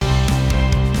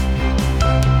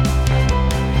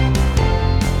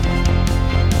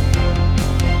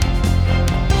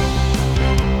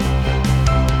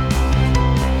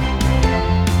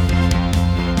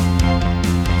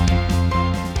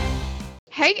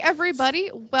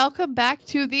everybody. Welcome back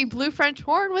to the Blue French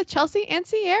Horn with Chelsea and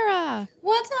Sierra.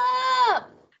 What's up?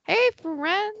 Hey,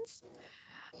 friends.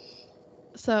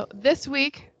 So, this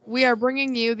week we are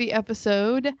bringing you the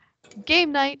episode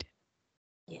Game Night.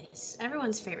 Yes,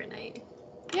 everyone's favorite night.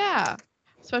 Yeah,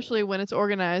 especially when it's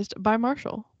organized by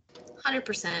Marshall.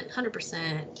 100%,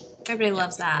 100%. Everybody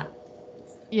loves that.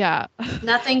 Yeah.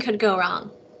 Nothing could go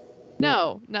wrong.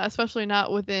 No, especially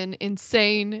not with an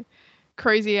insane,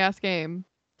 crazy-ass game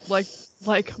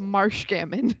like Marsh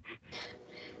Gammon.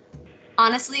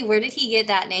 Honestly, where did he get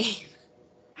that name?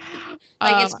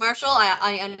 It's Marshall,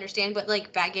 I understand, but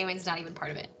backgammon's not even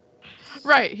part of it.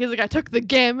 Right. He's like, I took the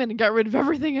gammon and got rid of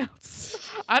everything else.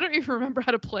 I don't even remember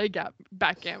how to play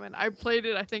backgammon. I played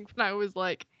it, I think, when I was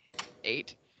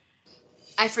 8.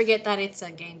 I forget that it's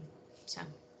a game. So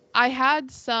I had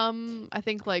some, I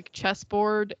think,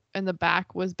 chessboard in the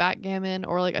back was backgammon,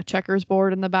 or a checkers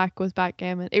board in the back was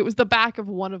backgammon. It was the back of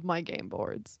one of my game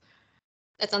boards.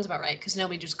 That sounds about right, because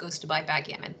nobody just goes to buy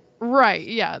backgammon. Right.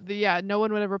 Yeah. No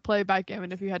one would ever play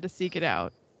backgammon if you had to seek it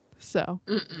out. So.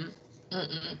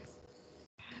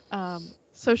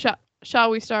 So shall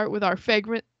we start with our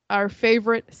favorite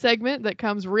segment that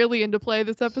comes really into play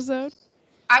this episode?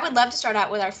 I would love to start out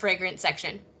with our fragrant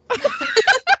section.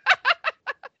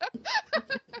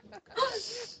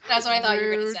 That's what I thought you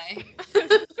were going to say.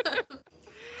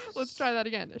 Let's try that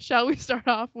again. Shall we start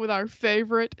off with our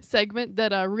favorite segment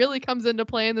that really comes into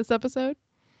play in this episode?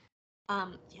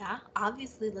 Yeah,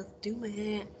 obviously, let's do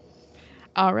it.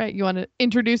 All right, you want to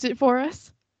introduce it for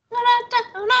us?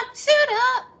 Suit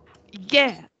up.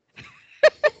 Yeah.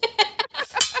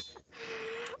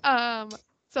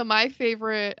 So my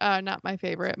favorite,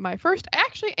 my first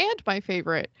and my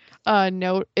favorite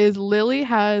note is Lily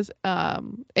has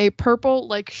a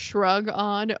purple shrug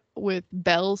on with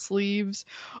bell sleeves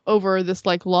over this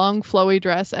long flowy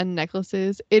dress and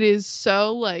necklaces. It is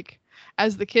so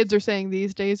as the kids are saying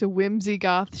these days, a whimsy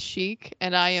goth chic,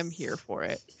 and I am here for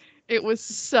it. It was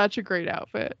such a great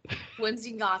outfit.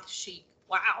 Whimsy goth chic.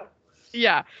 Wow.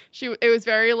 Yeah, it was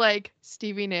very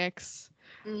Stevie Nicks.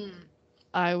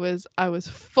 I was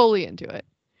fully into it.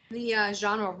 The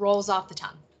genre rolls off the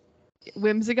tongue.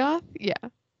 Whimsy goth? Yeah.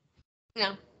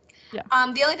 Yeah. Yeah.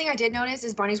 The only thing I did notice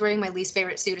is Barney's wearing my least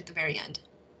favorite suit at the very end.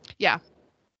 Yeah.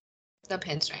 The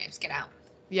pinstripes. Get out.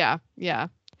 Yeah.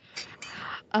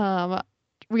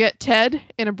 We get Ted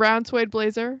in a brown suede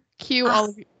blazer. Cue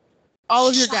all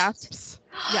of your gasps.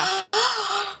 Yeah.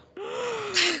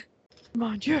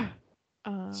 Mon Dieu.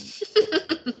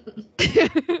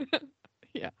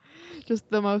 Yeah. Just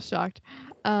the most shocked.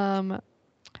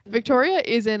 Victoria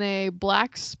is in a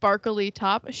black sparkly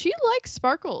top. She likes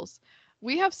sparkles.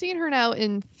 We have seen her now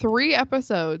in 3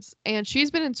 episodes, and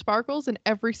she's been in sparkles in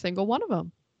every single one of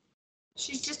them.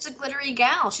 She's just a glittery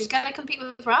gal. She's got to compete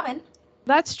with Robin.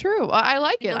 That's true. I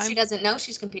like it. She doesn't know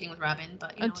she's competing with Robin,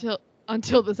 but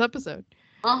until this episode.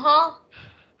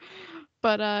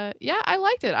 But yeah, I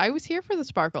liked it. I was here for the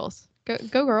sparkles.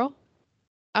 Go girl.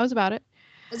 I was about it.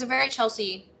 It was a very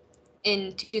Chelsea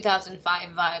in 2005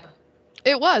 vibe.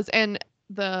 It was, and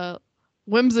the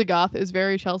Whimsigoth is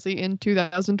very Chelsea in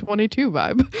 2022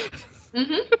 vibe.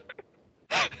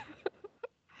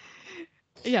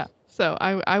 Yeah, so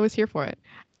I was here for it.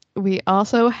 We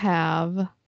also have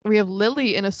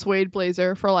Lily in a suede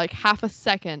blazer for half a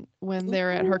second when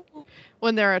they're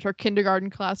at her kindergarten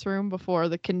classroom before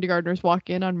the kindergartners walk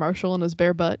in on Marshall and his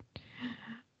bare butt.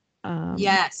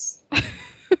 Yes.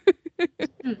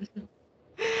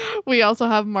 We also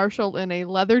have Marshall in a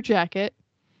leather jacket.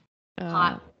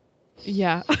 Hot.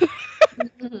 Yeah.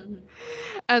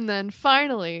 And then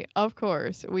finally, of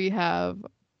course, we have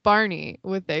Barney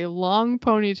with a long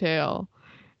ponytail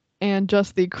and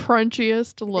just the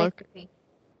crunchiest look.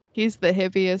 He's the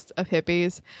hippiest of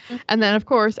hippies. And then, of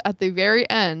course, at the very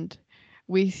end,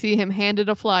 we see him handed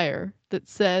a flyer that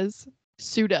says,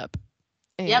 "Suit up."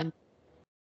 And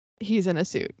he's in a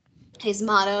suit. His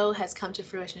motto has come to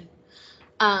fruition.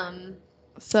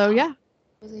 So, yeah.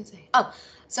 What was I going to say? Oh,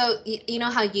 so you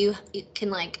know how you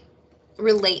can,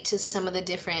 relate to some of the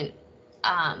different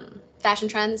fashion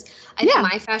trends? I think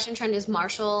my fashion trend is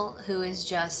Marshall, who is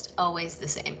just always the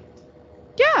same.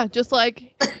 Yeah, just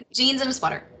jeans and a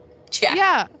sweater. Check.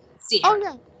 Yeah. See. Oh,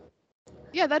 yeah.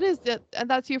 Yeah, that is it. And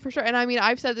that's you for sure. And I mean,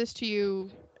 I've said this to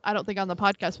you, I don't think on the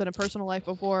podcast, but in personal life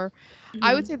before.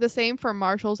 I would say the same for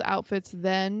Marshall's outfits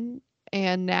then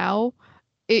and now.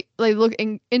 It look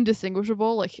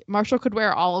indistinguishable. Marshall could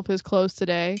wear all of his clothes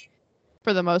today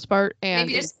for the most part. And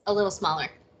maybe just a little smaller.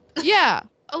 Yeah,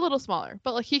 a little smaller.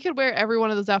 But he could wear every one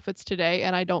of those outfits today,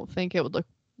 and I don't think it would look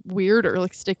weird or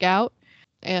stick out.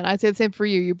 And I'd say the same for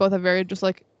you. You both have very just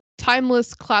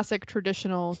timeless, classic,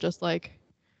 traditional, just like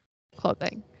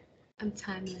clothing. I'm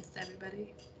timeless,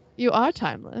 everybody. You are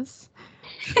timeless.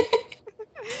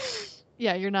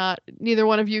 Yeah, you're not. Neither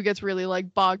one of you gets really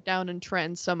like bogged down in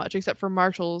trends so much, except for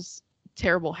Marshall's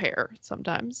terrible hair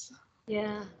sometimes.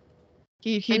 Yeah.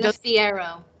 He And the does.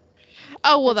 Fiero.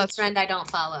 Oh well, That's a that's trend I don't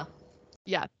follow.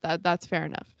 yeah. That's fair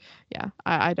enough. Yeah,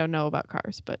 I don't know about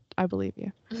cars, but I believe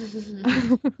you.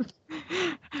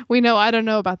 We know I don't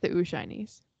know about the Ooh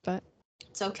Shinies, but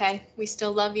it's okay. We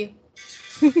still love you.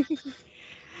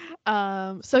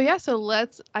 so yeah, so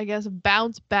let's I guess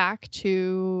bounce back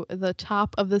to the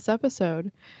top of this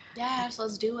episode. Yes,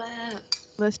 let's do it.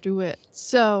 Let's do it.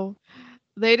 So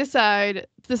they decide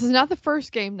this is not the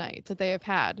first game night that they have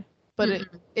had, but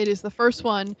it is the first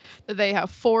one that they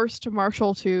have forced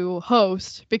Marshall to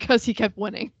host because he kept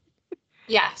winning.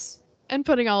 Yes. And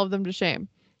putting all of them to shame.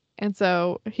 And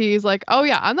so he's like, oh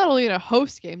yeah, I'm not only going to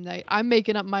host game night, I'm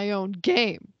making up my own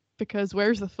game. Because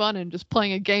where's the fun in just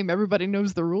playing a game everybody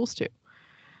knows the rules to?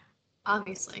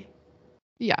 Obviously.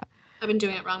 Yeah. I've been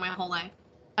doing it wrong my whole life.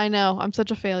 I know. I'm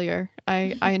such a failure.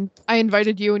 I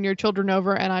invited you and your children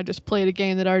over and I just played a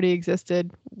game that already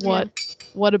existed.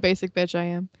 What a basic bitch I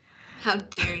am. How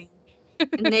dare you.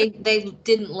 And they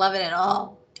didn't love it at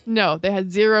all. No, they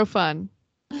had zero fun.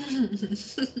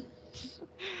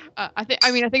 I think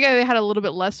they had a little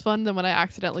bit less fun than when I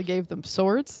accidentally gave them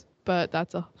swords, but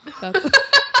that's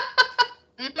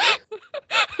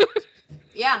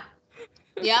yeah.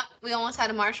 Yeah, we almost had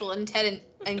a Marshall and Ted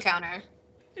encounter.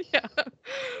 Yeah.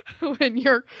 When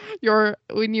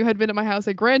when you had been at my house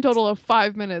a grand total of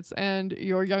 5 minutes and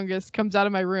your youngest comes out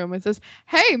of my room and says,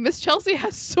 "Hey, Miss Chelsea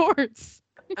has swords."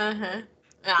 Uh-huh.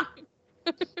 Yeah.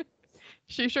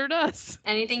 She sure does.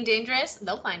 Anything dangerous,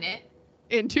 they'll find it.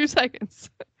 In 2 seconds.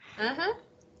 Uh-huh.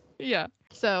 Yeah.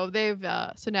 So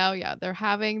they're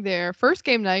having their first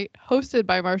game night hosted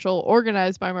by Marshall,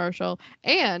 organized by Marshall,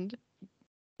 and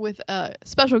with a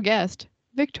special guest,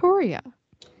 Victoria.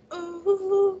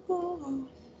 Ooh.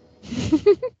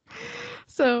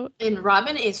 So and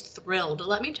Robin is thrilled,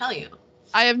 let me tell you.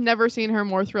 I have never seen her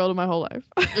more thrilled in my whole life.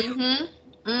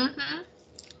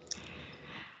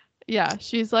 Yeah,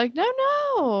 she's like,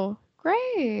 no,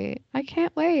 great, I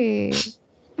can't wait.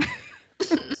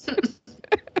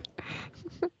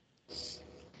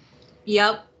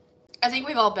 Yep. I think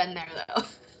we've all been there though.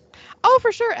 Oh,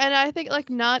 for sure. And I think like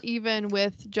not even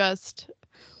with just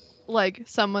like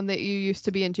someone that you used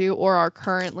to be into or are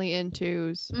currently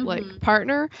into's like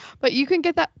partner, but you can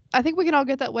get that. I think we can all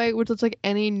get that way, which is like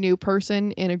any new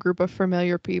person in a group of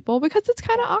familiar people because it's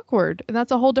kind of awkward and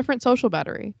that's a whole different social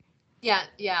battery. Yeah.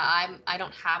 I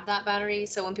don't have that battery,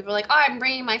 so when people are like, "Oh, I'm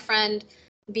bringing my friend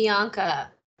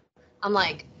Bianca," I'm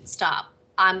like, "Stop!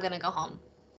 I'm gonna go home.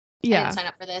 Yeah. I didn't sign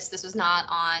up for this. This was not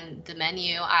on the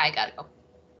menu. I gotta go."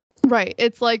 Right.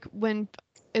 It's like when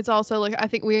it's also like I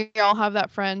think we all have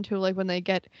that friend who like when they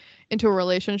get into a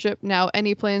relationship now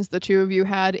any plans the two of you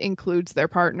had includes their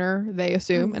partner, they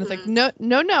assume. And it's like no.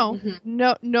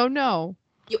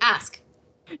 You ask.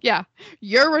 Yeah.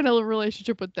 You're in a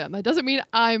relationship with them. That doesn't mean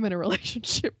I'm in a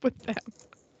relationship with them.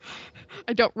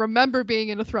 I don't remember being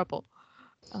in a throuple.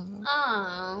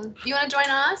 Oh, you want to join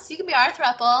us? You can be our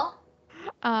throuple.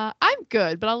 I'm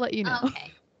good, but I'll let you know.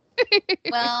 Okay.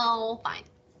 Well, fine.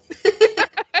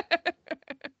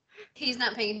 He's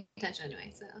not paying attention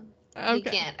anyway, so he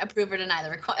can't approve or deny the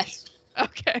request.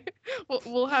 Okay.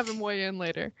 We'll have him weigh in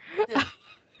later. Yeah.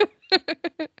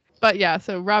 But yeah,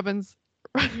 so Robin's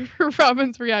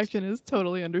reaction is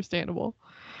totally understandable.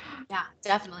 Yeah,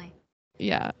 definitely.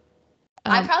 Yeah.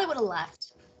 I probably would have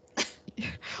left.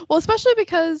 Well, especially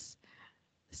because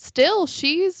still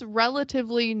she's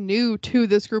relatively new to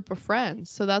this group of friends.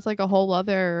 So that's like a whole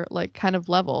other like kind of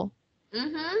level.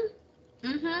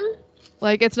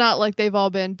 Like it's not like they've all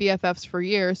been BFFs for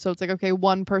years. So it's like, okay,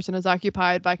 one person is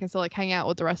occupied, but I can still like hang out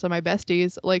with the rest of my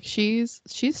besties. Like she's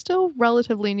still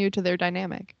relatively new to their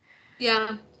dynamic.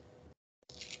 Yeah.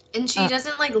 And she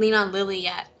doesn't like lean on Lily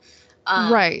yet.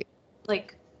 Right.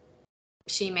 Like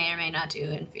she may or may not do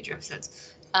in future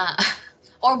episodes.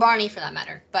 Or Barney for that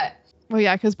matter. But well,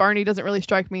 yeah, because Barney doesn't really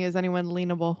strike me as anyone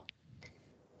leanable.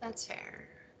 That's fair.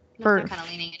 Not that kind of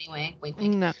leaning anyway. Wink,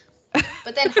 wink. No.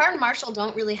 But then her and Marshall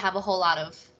don't really have a whole lot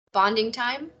of bonding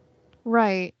time.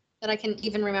 Right. That I can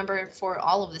even remember for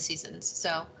all of the seasons.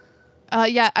 So.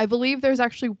 Yeah, I believe there's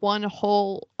actually one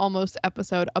whole almost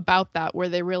episode about that where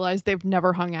they realize they've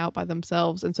never hung out by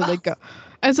themselves, and so they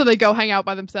go hang out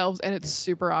by themselves, and it's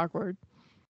super awkward.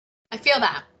 I feel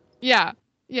that. Yeah,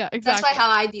 exactly. That's why how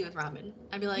I'd be with Robin.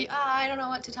 I'd be like, I don't know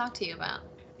what to talk to you about.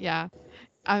 Yeah,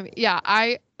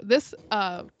 this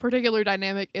particular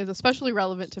dynamic is especially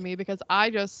relevant to me because I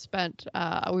just spent,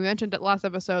 we mentioned it last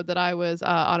episode that I was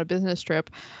on a business trip.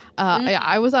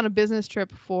 I was on a business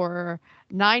trip for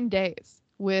 9 days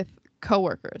with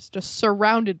coworkers, just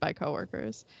surrounded by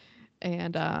coworkers.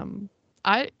 And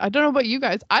I don't know about you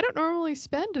guys. I don't normally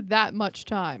spend that much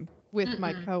time with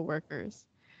my coworkers.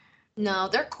 No,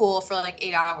 they're cool for like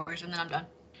 8 hours and then I'm done.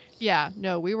 Yeah,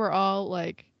 no, we were all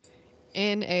like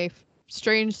in a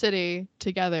strange city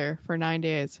together for 9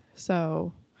 days.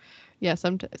 So, yeah,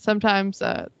 sometimes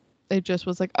it just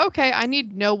was like, okay, I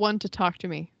need no one to talk to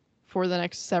me for the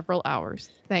next several hours.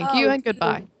 Thank you and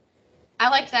goodbye. I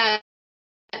like that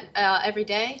every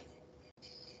day.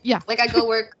 Yeah. Like I go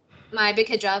work my big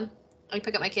kid job. I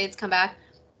pick up my kids, come back.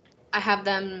 I have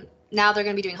them, now they're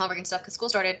going to be doing homework and stuff because school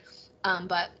started.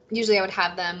 But usually I would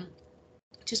have them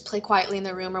just play quietly in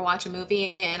their room or watch a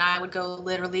movie, and I would go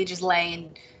literally just lay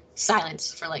in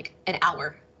silence for like an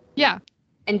hour. Yeah.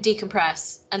 And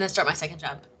decompress, and then start my second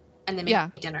job, and then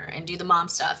make dinner and do the mom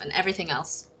stuff and everything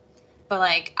else. But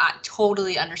like,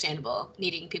 totally understandable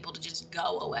needing people to just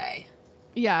go away.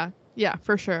 Yeah,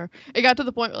 for sure. It got to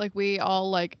the point where, like, we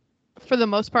all, like, for the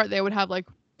most part, they would have like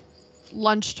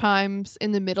lunch times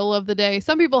in the middle of the day.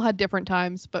 Some people had different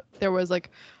times, but there was like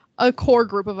a core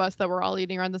group of us that were all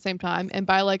eating around the same time. And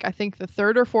by like, I think the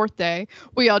third or fourth day,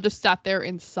 we all just sat there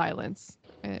in silence.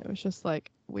 And it was just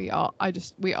like, we all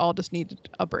just needed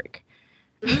a break.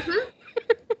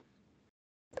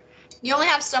 You only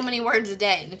have so many words a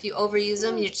day, and if you overuse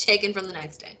them, you're taken from the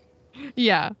next day.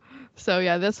 Yeah. So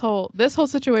yeah, this whole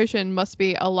situation must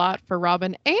be a lot for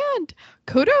Robin, and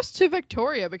kudos to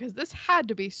Victoria because this had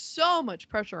to be so much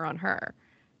pressure on her.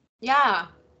 Yeah.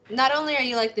 Not only are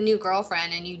you like the new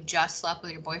girlfriend and you just slept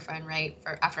with your boyfriend, right,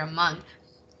 for after a month,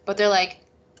 but they're like,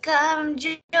 come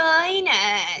join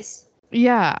us.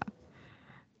 Yeah.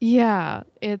 Yeah,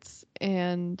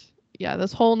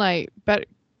 this whole night, but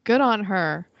good on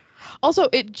her. Also,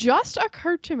 it just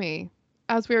occurred to me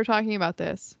as we were talking about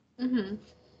this.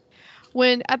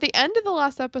 When at the end of the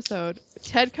last episode,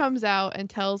 Ted comes out and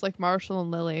tells like Marshall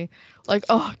and Lily, like,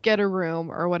 oh, get a room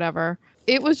or whatever.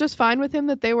 It was just fine with him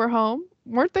that they were home.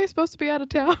 Weren't they supposed to be out of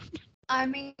town? I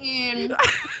mean,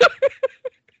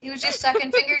 he was just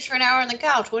sucking fingers for an hour on the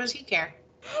couch. What does he care?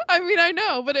 I mean, I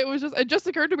know, but it just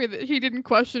occurred to me that he didn't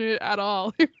question it at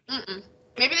all.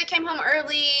 Maybe they came home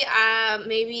early.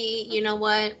 Maybe, you know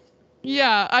what?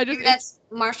 Yeah, maybe that's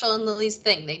Marshall and Lily's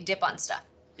thing. They dip on stuff.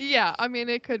 Yeah, I mean,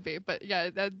 it could be, but yeah,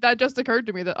 that just occurred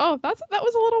to me that, oh, that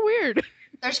was a little weird.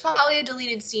 There's probably a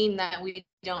deleted scene that we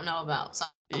don't know about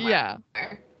somewhere. Yeah.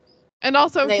 And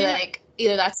also they like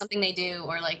either that's something they do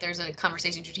or like there's a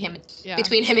conversation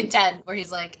between him and Ted where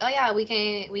he's like, oh yeah,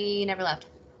 we never left.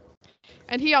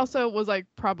 And he also was like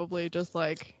probably just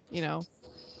like, you know,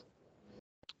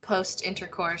 post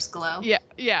intercourse glow. Yeah,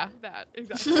 that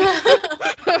exactly.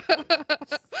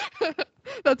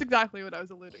 That's exactly what I was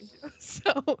alluding to.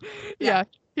 So yeah,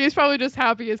 he's probably just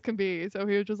happy as can be. So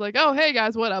he was just like, oh hey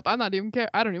guys, what up? I don't even care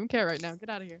right now. Get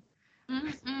out of here.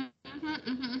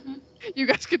 You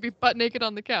guys could be butt naked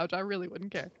on the couch. I really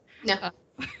wouldn't care. No.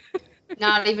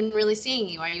 Not even really seeing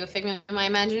you. Are you a figment of my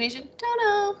imagination? Don't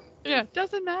know. Yeah,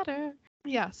 doesn't matter.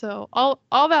 Yeah, so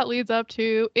all that leads up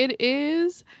to it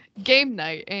is game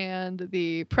night and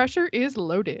the pressure is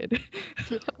loaded.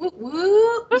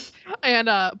 And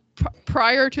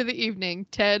prior to the evening,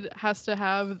 Ted has to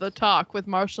have the talk with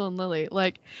Marshall and Lily.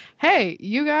 Like, hey,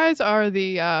 you guys are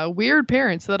the weird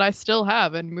parents that I still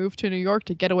have and moved to New York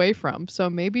to get away from. So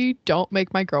maybe don't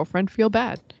make my girlfriend feel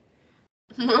bad.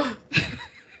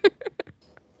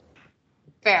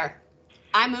 Fair.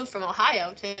 I moved from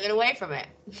Ohio to get away from it.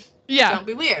 Yeah. Don't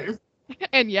be weird.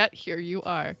 And yet here you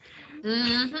are.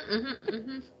 And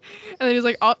then he's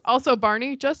like, also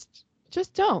Barney, just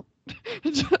don't.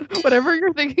 Whatever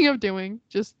you're thinking of doing,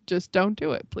 just don't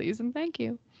do it, please and thank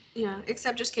you. Yeah,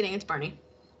 except just kidding, it's Barney.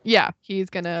 Yeah, he's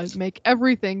gonna make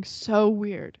everything so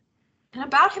weird. And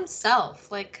about himself,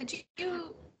 like, could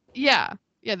you? Yeah,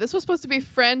 this was supposed to be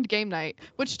friend game night,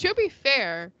 which, to be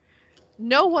fair,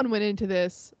 no one went into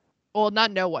this. Well,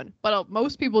 not no one, but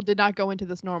most people did not go into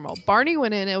this normal. Barney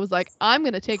went in and was like, I'm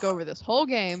going to take over this whole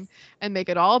game and make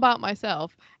it all about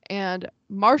myself. And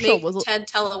Marshall was... Ted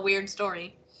tell a weird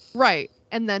story. Right.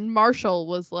 And then Marshall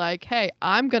was like, hey,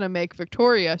 I'm going to make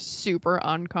Victoria super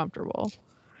uncomfortable.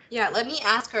 Yeah, let me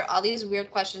ask her all these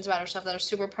weird questions about herself that are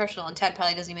super personal and Ted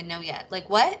probably doesn't even know yet. Like,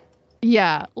 what?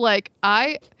 Yeah, like,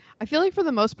 I feel like for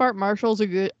the most part, Marshall's a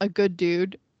good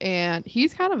dude, and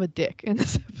he's kind of a dick in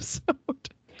this episode.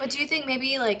 But do you think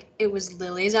maybe, like, it was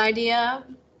Lily's idea?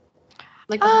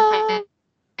 Like, behind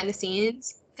the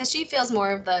scenes? Because she feels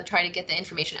more of the try to get the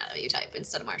information out of you type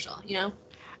instead of Marshall, you know?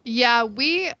 Yeah,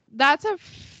 that's a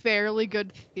fairly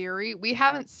good theory. We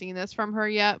haven't seen this from her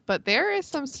yet, but there is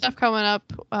some stuff coming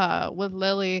up with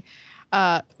Lily.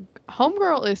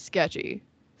 Homegirl is sketchy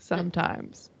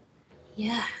sometimes.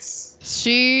 Yes.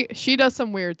 She does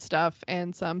some weird stuff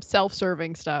and some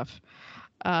self-serving stuff.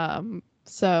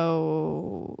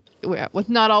 So yeah, with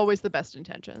not always the best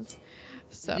intentions.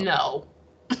 So No.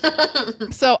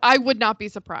 so I would not be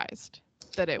surprised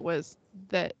that it was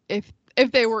that if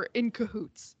they were in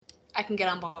cahoots. I can get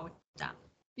on board with that.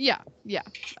 Yeah.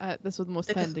 This was the most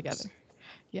fun together.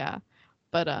 Yeah,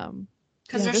 but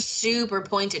because they're super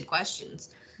pointed questions.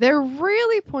 They're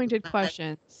really pointed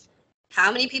questions. How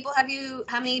many people have you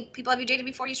dated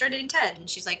before you started dating Ted? And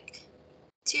she's like,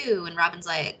 2. And Robin's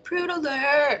like, prude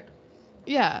alert.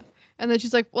 Yeah. And then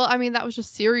she's like, well, I mean, that was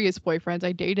just serious boyfriends.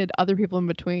 I dated other people in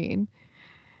between.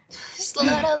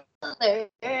 Slut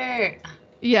alert.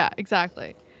 Yeah,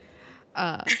 exactly.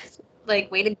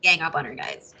 Like, way to gang up on her,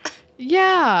 guys.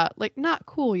 Yeah, like, not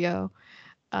cool, yo.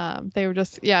 They were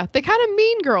just, yeah, they kind of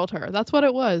mean girled her. That's what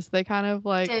it was. They kind of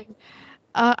like,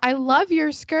 I love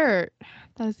your skirt.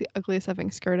 That is the ugliest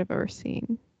effing skirt I've ever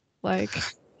seen. Like,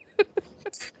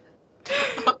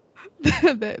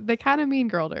 they kind of mean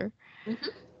girled her.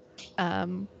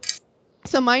 Mm-hmm.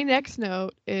 So my next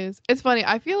note is, it's funny.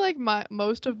 I feel like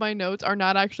most of my notes are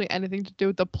not actually anything to do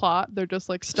with the plot. They're just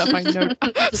like stuff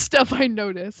stuff I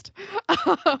noticed.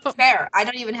 Fair. I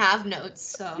don't even have notes,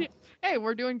 so. Hey,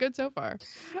 we're doing good so far.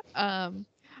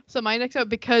 So my next note,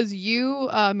 because you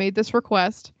made this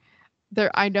request,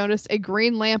 I noticed a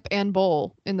green lamp and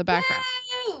bowl in the background.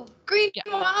 Woo! Green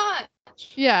watch.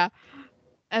 Yeah.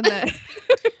 And then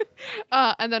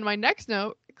and then my next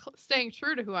note, staying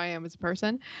true to who I am as a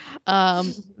person,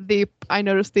 I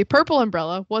noticed the purple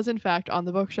umbrella was in fact on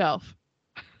the bookshelf.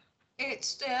 It's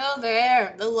still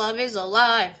there. The love is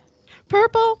alive.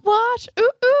 Purple watch.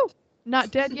 Ooh ooh.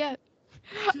 Not dead yet.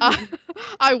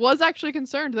 I was actually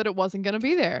concerned that it wasn't going to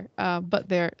be there, but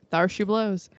there she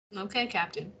blows. Okay,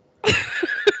 Captain.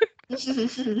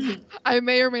 I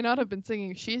may or may not have been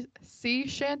singing sea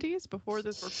shanties before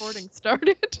this recording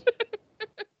started.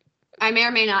 I may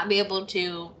or may not be able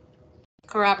to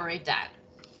corroborate that.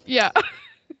 Yeah.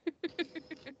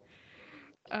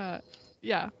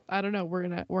 Yeah, I don't know. We're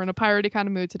in a piratey kind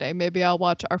of mood today. Maybe I'll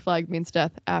watch Our Flag Means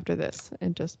Death after this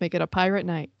and just make it a pirate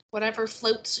night. Whatever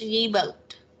floats ye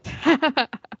boat.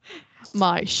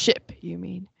 My ship, you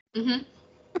mean? Mm-hmm.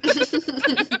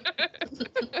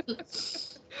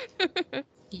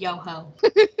 Yo-ho.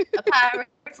 A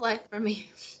pirate's life for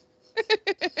me.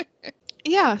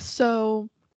 Yeah, so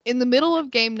in the middle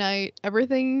of game night,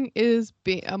 everything is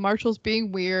Marshall's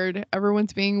being weird.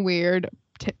 Everyone's being weird.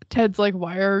 Ted's like,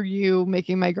 why are you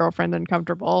making my girlfriend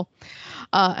uncomfortable?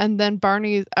 And then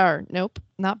nope,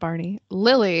 not Barney.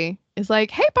 Lily is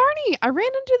like, hey, Barney, I ran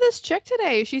into this chick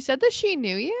today. She said that she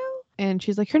knew you. And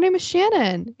she's like, her name is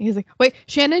Shannon. He's like, wait,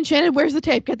 Shannon, where's the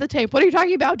tape? Get the tape. What are you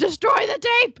talking about? Destroy the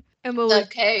tape. And Lily, the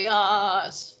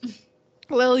chaos.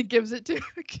 Lily gives it to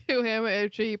him,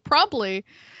 and she promptly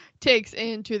takes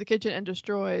into the kitchen and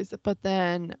destroys. But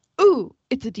then, ooh,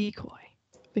 it's a decoy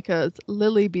because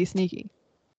Lily be sneaky.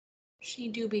 She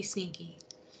do be sneaky.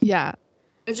 Yeah.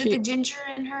 Is it the ginger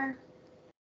in her?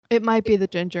 It might be the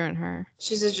ginger in her.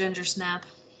 She's a ginger snap.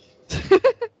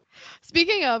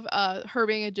 Speaking of her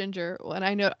being a ginger, when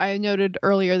I noted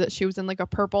earlier that she was in like a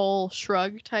purple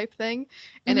shrug type thing,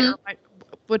 and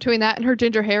between that and her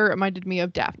ginger hair, it reminded me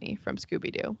of Daphne from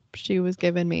Scooby-Doo. She was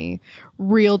giving me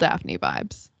real Daphne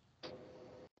vibes.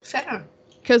 Fair.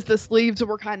 Because the sleeves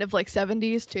were kind of like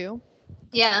 70s too.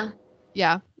 Yeah.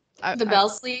 Yeah. The bell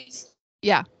sleeves.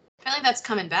 Yeah. I feel like that's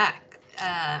coming back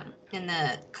in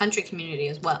the country community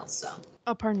as well. So.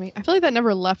 Oh, pardon me. I feel like that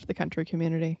never left the country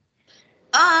community.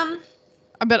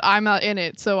 But I'm not in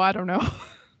it, so I don't know.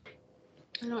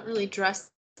 I don't really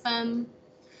dress them,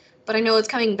 but I know it's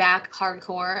coming back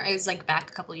hardcore. I was like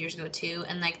back a couple years ago too,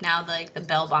 and like now the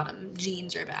bell bottom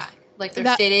jeans are back. Like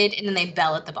they're fitted and then they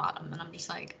bell at the bottom, and I'm just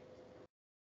like,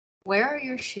 where are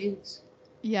your shoes?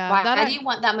 Yeah. Why do you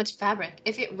want that much fabric?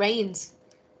 If it rains,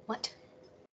 what?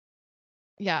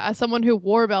 Yeah, as someone who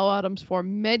wore bell bottoms for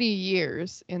many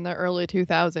years in the early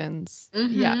 2000s,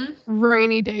 yeah,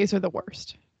 rainy days are the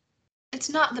worst. It's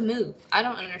not the move. I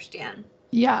don't understand.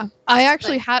 Yeah, I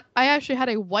actually had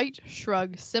a white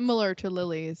shrug similar to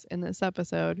Lily's in this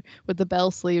episode with the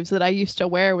bell sleeves that I used to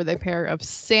wear with a pair of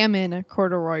salmon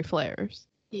corduroy flares.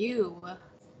 You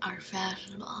are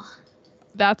fashionable.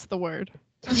 That's the word.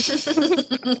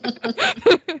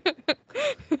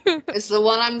 It's the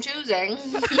one I'm choosing.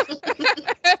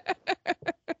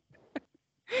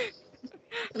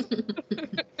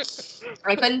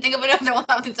 I couldn't think of another one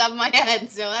off the top of my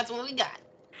head, so that's what we got.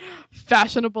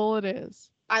 Fashionable it is.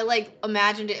 I like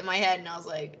imagined it in my head, and I was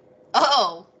like,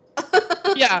 oh.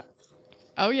 Yeah.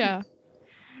 Oh yeah.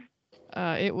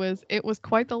 It was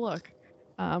quite the look.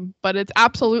 But it's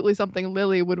absolutely something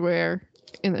Lily would wear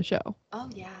in the show. Oh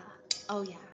yeah. Oh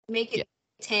yeah. Make it Yeah.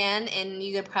 tan, and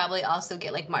you could probably also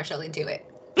get like Marshall into it.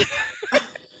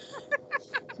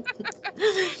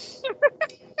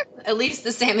 At least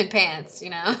the salmon pants,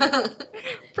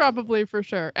 Probably for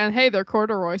sure. And hey, they're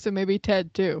corduroy, so maybe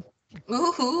Ted too.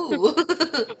 Ooh.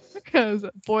 Because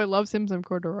boy loves him some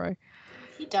corduroy.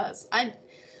 He does.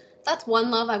 That's one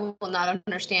love I will not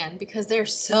understand because they're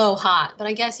so hot. But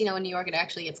I guess, in New York it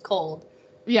actually gets cold.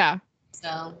 Yeah. So,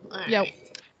 all right. Yeah.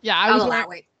 Yeah,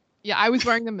 I was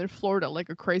wearing them in Florida like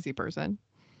a crazy person.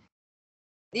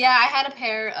 Yeah, I had a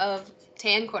pair of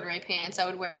tan corduroy pants I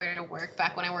would wear to work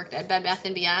back when I worked at Bed Bath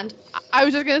 & Beyond. I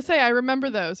was just going to say, I remember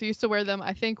those. I used to wear them,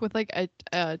 I think, with like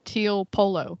a teal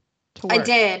polo to work. I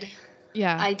did.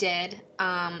 Yeah. I did.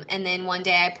 And then one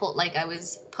day I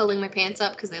was pulling my pants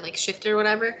up because they like shifted or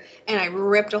whatever, and I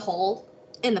ripped a hole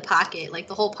in the pocket, like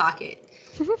the whole pocket.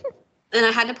 And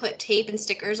I had to put tape and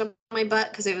stickers on my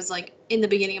butt because it was like in the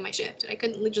beginning of my shift, and I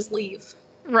couldn't just leave.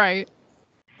 Right.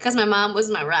 Because my mom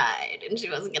was my ride, and she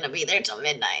wasn't going to be there till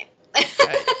midnight.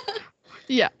 Right.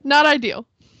 Yeah, not ideal.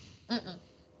 Mm-mm.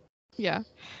 Yeah.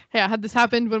 Yeah, had this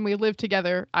happened when we lived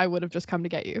together, I would have just come to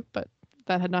get you, but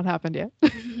that had not happened yet.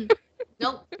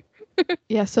 Nope.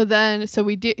 Yeah, so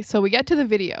we get to the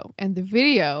video, and the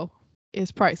video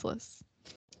is priceless.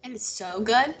 And it's so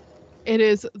good. It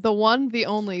is the one, the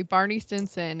only Barney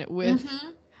Stinson with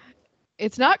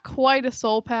it's not quite a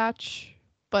soul patch,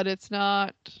 but it's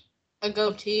not a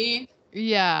goatee.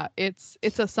 Yeah, it's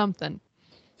a something.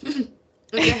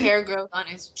 Like a hair growth on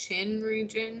his chin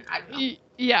region. I don't know.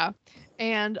 Yeah.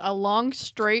 And a long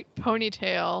straight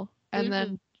ponytail, and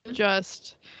then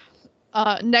just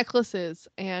necklaces,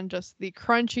 and just the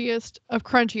crunchiest of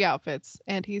crunchy outfits.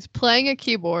 And he's playing a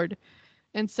keyboard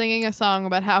and singing a song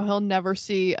about how he'll never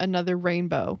see another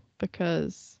rainbow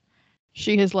because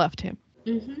she has left him.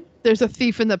 There's a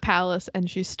thief in the palace, and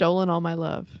she's stolen all my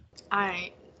love.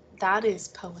 That is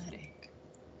poetic.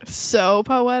 So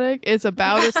poetic. It's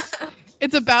about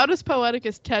as poetic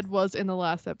as Ted was in the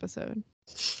last episode.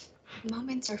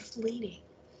 Moments are fleeting.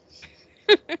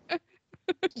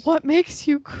 What makes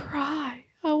you cry?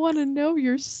 I want to know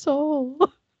your soul.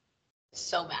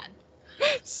 So bad.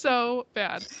 So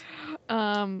bad.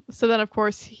 So then, of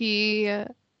course, he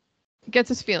gets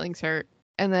his feelings hurt,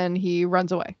 and then he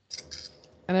runs away.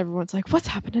 And everyone's like, what's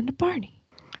happening to Barney?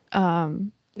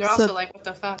 They're also like, what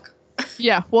the fuck?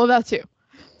 Yeah, well, that too.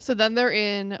 So then they're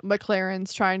in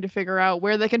McLaren's trying to figure out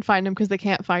where they can find him because they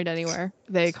can't find anywhere.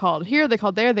 They called here, they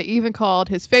called there, they even called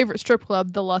his favorite strip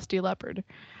club, the Lusty Leopard.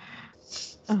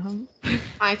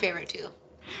 My favorite too.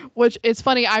 Which is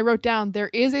funny, I wrote down there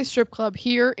is a strip club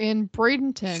here in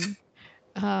Bradenton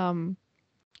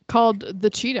called the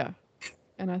Cheetah.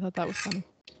 And I thought that was funny.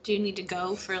 Do you need to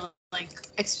go for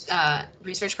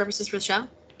research purposes for the show?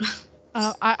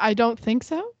 I don't think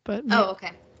so, but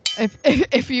okay.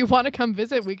 If you want to come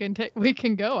visit, we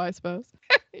can go, I suppose.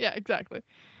 Yeah, exactly.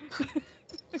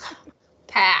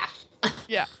 Pass.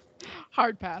 Yeah,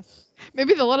 hard pass.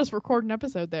 Maybe they'll let us record an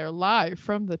episode there live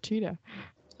from the Cheetah.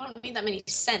 I don't need that many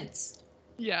cents.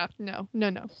 Yeah, no,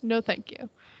 thank you.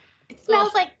 It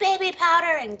smells like baby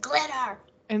powder and glitter.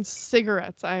 And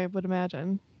cigarettes, I would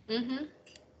imagine.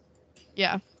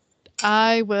 Yeah,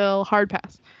 I will hard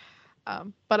pass.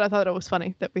 But I thought it was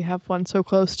funny that we have one so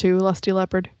close to Lusty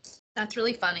Leopard. That's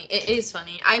really funny. It is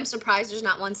funny. I'm surprised there's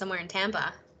not one somewhere in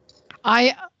Tampa.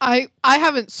 I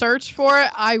haven't searched for it.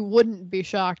 I wouldn't be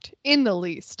shocked in the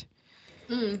least.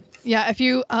 Yeah, if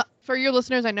you for your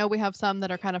listeners, I know we have some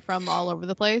that are kind of from all over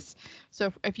the place.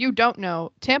 So if you don't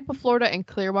know, Tampa, Florida and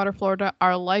Clearwater, Florida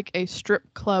are like a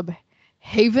strip club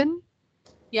haven.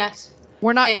 Yes.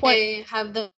 We're not They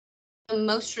have the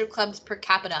most strip clubs per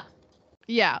capita.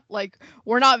 Yeah, like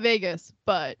we're not Vegas,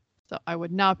 but so I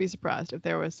would not be surprised if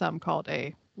there was some called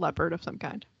a leopard of some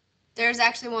kind. There's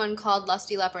actually one called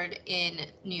Lusty Leopard in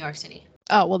New York City.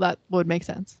 Oh, well, that would make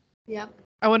sense. Yep.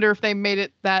 I wonder if they made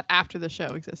it that after the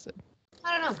show existed.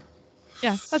 I don't know.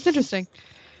 Yeah, that's interesting.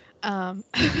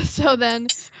 So then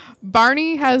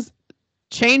Barney has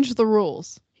changed the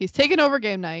rules. He's taken over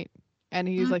game night, and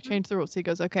he's like changed the rules. He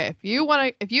goes, okay,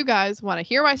 if you guys want to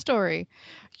hear my story,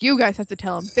 you guys have to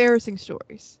tell embarrassing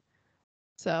stories.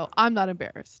 So I'm not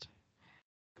embarrassed.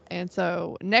 And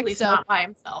so next At least up, not by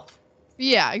himself.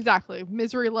 Yeah, exactly.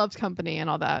 Misery loves company and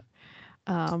all that.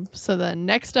 So then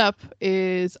next up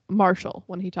is Marshall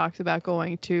when he talks about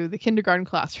going to the kindergarten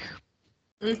classroom.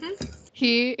 Mm-hmm.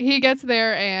 He gets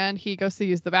there and he goes to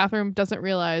use the bathroom, doesn't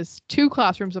realize 2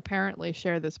 classrooms apparently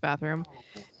share this bathroom.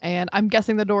 And I'm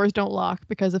guessing the doors don't lock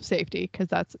because of safety, because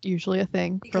that's usually a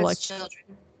thing for like children.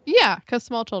 Yeah, because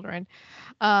small children.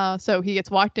 So he gets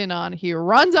walked in on. He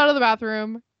runs out of the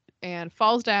bathroom and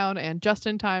falls down, and just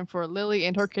in time for Lily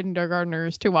and her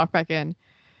kindergartners to walk back in.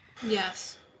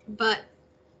 Yes, but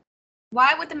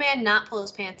why would the man not pull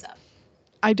his pants up?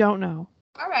 I don't know.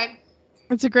 All right.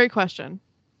 It's a great question.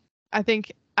 I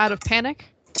think out of panic.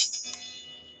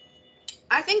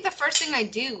 I think the first thing I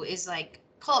do is like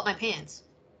pull up my pants.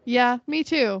 Yeah, me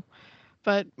too.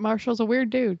 But Marshall's a weird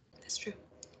dude. That's true.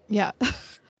 Yeah.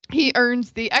 He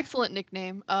earns the excellent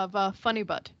nickname of Funny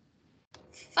Butt.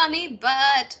 Funny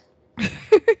Butt.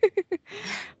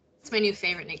 It's my new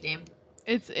favorite nickname.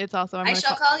 It's awesome. I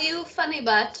shall call you Funny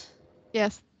Butt.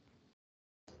 Yes.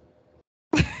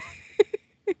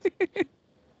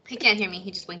 He can't hear me.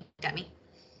 He just winked at me.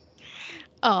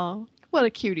 Oh, what a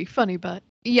cutie. Funny Butt.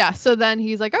 Yeah, so then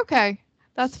he's like, okay,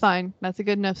 that's fine. That's a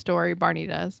good enough story. Barney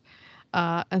does.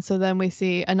 And so then we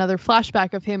see another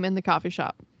flashback of him in the coffee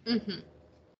shop. Mm-hmm.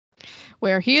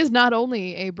 Where he is not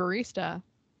only a barista,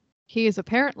 he is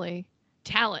apparently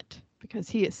talent because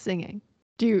he is singing.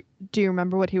 Do you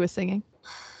remember what he was singing?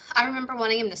 I remember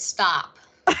wanting him to stop.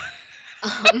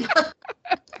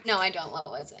 No, I don't. What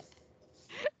was it?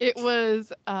 It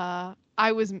was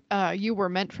You Were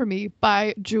Meant for Me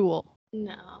by Jewel.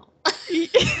 No.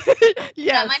 Yes.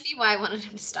 That might be why I wanted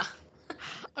him to stop.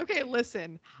 Okay,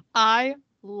 listen. I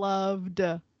loved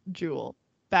Jewel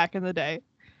back in the day.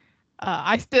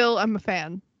 I still am a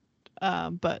fan,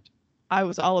 but I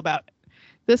was all about it.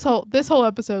 This whole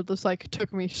episode just like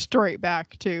took me straight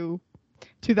back to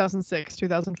 2006,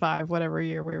 2005, whatever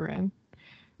year we were in.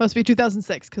 Must be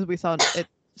 2006 because we saw it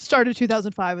started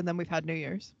 2005 and then we've had New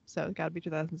Year's, so it's got to be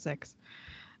 2006.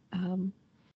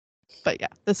 But yeah,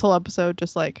 this whole episode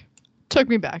just like took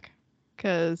me back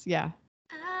because yeah.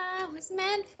 I was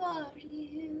meant for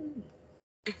you.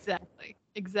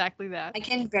 Exactly that.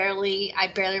 I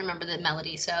barely remember the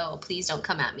melody, so please don't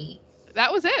come at me.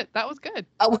 That was it. That was good.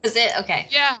 Oh, was it? Okay.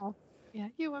 Yeah. Yeah,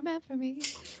 you were meant for me,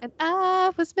 and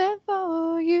I was meant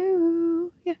for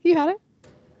you. Yeah, you had it.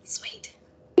 Sweet.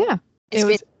 Yeah. It's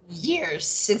been years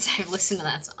since I've listened to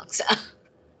that song, so.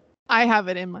 I have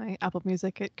it in my Apple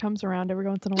Music. It comes around every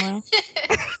once in a while.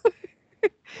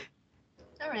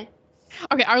 All right.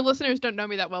 Okay, our listeners don't know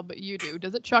me that well, but you do.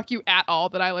 Does it shock you at all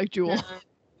that I like Jewel? No.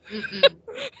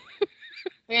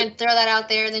 We're going to throw that out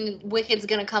there, then Wicked's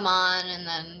going to come on, and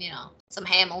then, some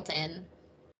Hamilton.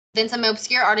 Then some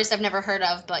obscure artists I've never heard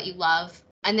of, but you love.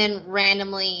 And then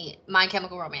randomly, My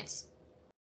Chemical Romance.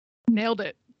 Nailed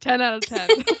it. 10 out of 10.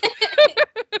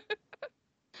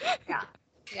 Yeah.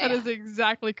 That is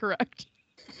exactly correct.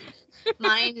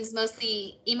 Mine is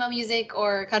mostly emo music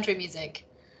or country music.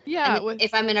 Yeah.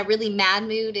 If I'm in a really mad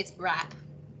mood, it's rap.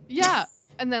 Yeah.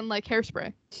 And then like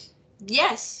Hairspray.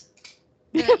 Yes.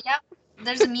 Yep.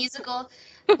 There's a musical.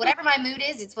 Whatever my mood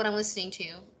is, it's what I'm listening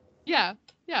to. Yeah.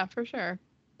 Yeah, for sure.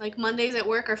 Like Mondays at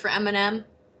work are for Eminem.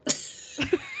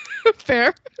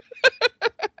 Fair.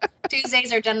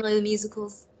 Tuesdays are generally the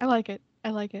musicals. I like it.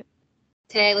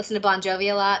 Today I listened to Bon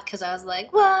Jovi a lot because I was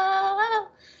like, whoa,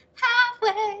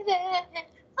 halfway there,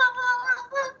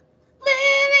 oh,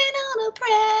 living on a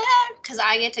prayer. Because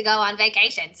I get to go on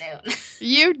vacation soon.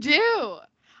 You do.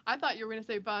 I thought you were going to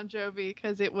say Bon Jovi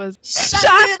because it was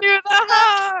shot through the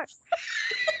heart.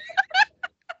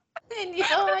 And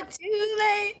you're too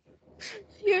late.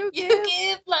 You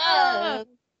give love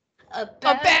a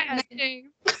bad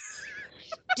name.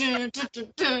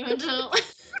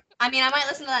 I mean, I might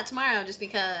listen to that tomorrow just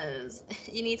because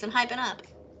you need some hyping up.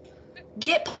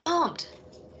 Get pumped.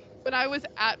 When I was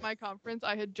at my conference,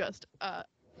 I had just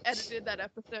edited that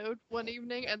episode one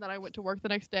evening, and then I went to work the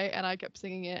next day, and I kept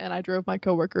singing it, and I drove my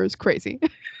coworkers crazy.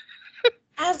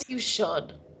 As you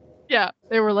should. Yeah,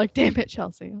 they were like, damn it,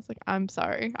 Chelsea. I was like, I'm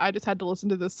sorry. I just had to listen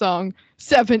to this song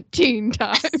 17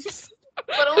 times.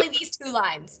 But only these 2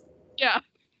 lines. Yeah.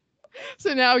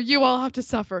 So now you all have to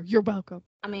suffer. You're welcome.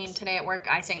 I mean, today at work,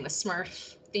 I sang the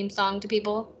Smurf theme song to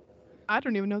people. I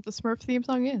don't even know what the Smurf theme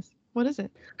song is. What is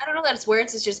it? I don't know that it's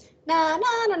words. It's just na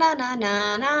na na na na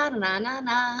na na na na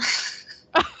na.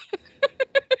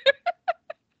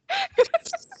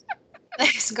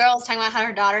 This girl was talking about how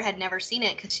her daughter had never seen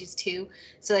it because she's 2,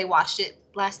 so they watched it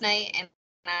last night, and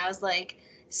I was like,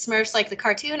 Smurfs like the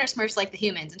cartoon or Smurfs like the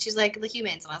humans? And she's like, the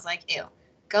humans, and I was like, ew.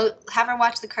 Go have her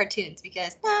watch the cartoons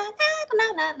because na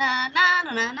na na na na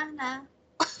na na na na.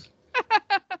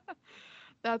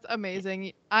 That's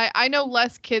amazing. I know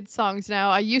less kids songs now.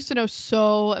 I used to know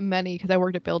so many because I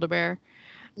worked at Build-A-Bear.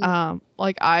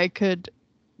 Like I could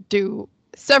do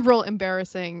several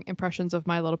embarrassing impressions of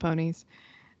My Little Ponies,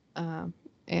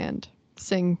 and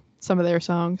sing some of their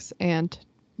songs and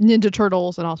Ninja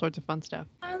Turtles and all sorts of fun stuff.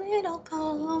 My little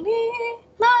pony,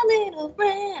 my little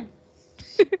friend.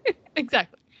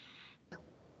 Exactly.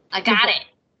 I got it.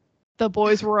 The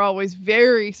boys were always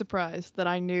very surprised that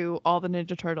I knew all the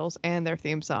Ninja Turtles and their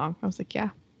theme song. I was like, yeah.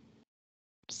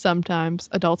 Sometimes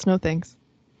adults know things.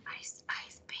 Ice,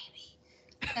 ice,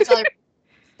 baby. That's all I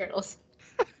turtles.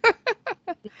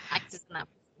 Ice is enough.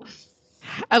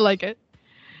 I like it.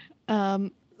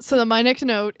 So then my next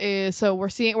note is, so we're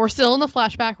still in the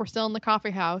flashback, we're still in the coffee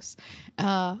house,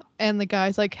 and the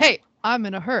guy's like, hey, I'm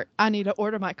in a hurt, I need to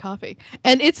order my coffee,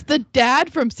 and it's the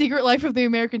dad from Secret Life of the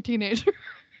American Teenager.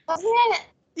 Was it?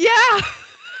 Yeah.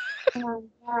 Oh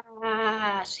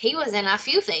gosh, he was in a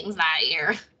few things that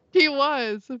year. He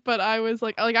was, but I was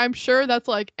like I'm sure that's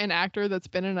like an actor that's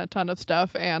been in a ton of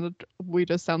stuff, and we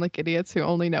just sound like idiots who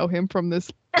only know him from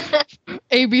this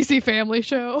ABC Family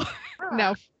show.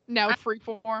 Now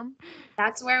Freeform.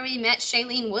 That's where we met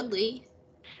Shailene Woodley.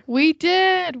 We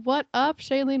did. What up,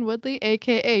 Shailene Woodley,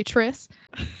 aka Triss?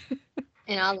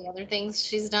 And all the other things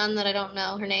she's done that I don't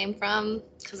know her name from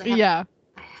because I haven't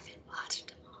watched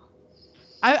them all.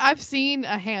 I've seen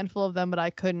a handful of them, but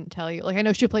I couldn't tell you. Like I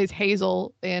know she plays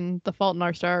Hazel in The Fault in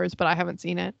Our Stars, but I haven't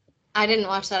seen it. I didn't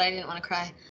watch that. I didn't want to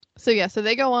cry. So yeah, so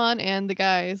they go on, and the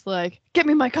guy's like, "Get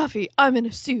me my coffee. I'm in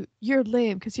a suit. You're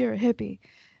lame because you're a hippie."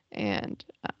 And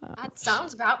that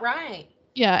sounds about right.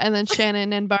 Yeah, and then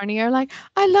Shannon and Barney are like,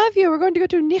 "I love you. We're going to go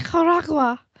to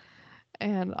Nicaragua,"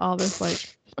 and all this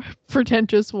like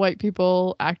pretentious white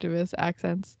people activist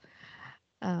accents.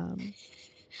 Nicaragua.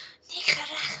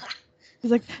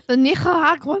 He's like, "The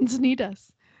Nicaraguans need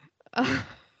us." Are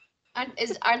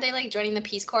they like joining the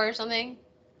Peace Corps or something?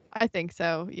 I think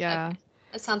so. Yeah. Okay.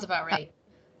 That sounds about right.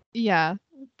 Yeah.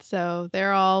 So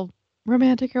they're all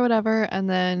romantic or whatever, and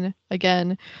then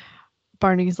again,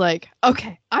 Barney's like,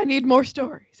 "Okay, I need more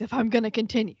stories if I'm gonna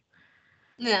continue."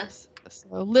 Yes. So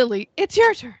Lily, it's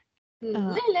your turn.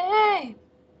 Lily.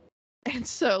 And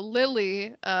so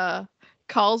Lily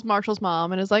calls Marshall's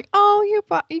mom and is like, "Oh,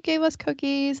 you gave us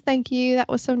cookies. Thank you. That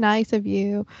was so nice of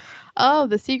you. Oh,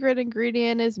 the secret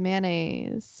ingredient is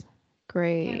mayonnaise.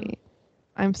 Great.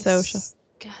 I'm so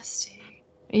disgusting."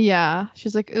 Yeah.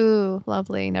 She's like, "Ooh,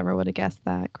 lovely. Never would have guessed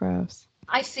that. Gross."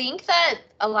 I think that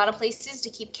a lot of places to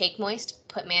keep cake moist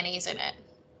put mayonnaise in it.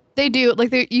 They do.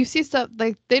 Like you see stuff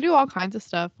like they do all kinds of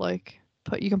stuff. Like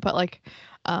you can put like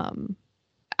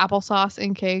applesauce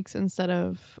in cakes instead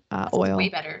of oil. Way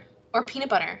better. Or peanut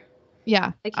butter.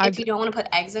 Yeah. Like if you don't want to put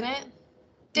eggs in it.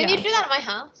 Didn't you do that at my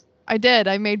house? I did.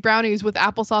 I made brownies with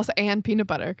applesauce and peanut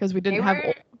butter because we didn't have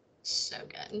oil. So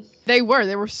good. They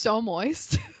were so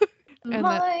moist.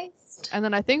 Moist. And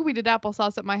then I think we did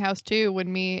applesauce at my house too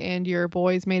when me and your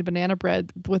boys made banana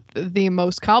bread with the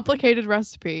most complicated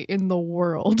recipe in the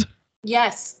world.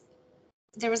 Yes.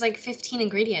 There was like 15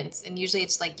 ingredients, and usually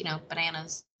it's like,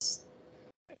 bananas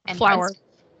and flour.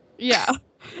 Yeah.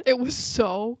 It was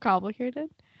so complicated.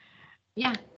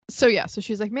 Yeah. So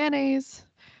she's like, mayonnaise,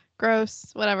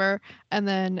 gross, whatever. And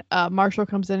then Marshall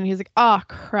comes in and he's like, "Oh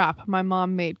crap, my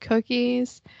mom made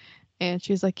cookies." And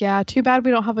she's like, "Yeah, too bad we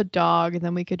don't have a dog, and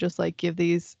then we could just like give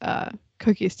these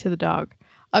cookies to the dog."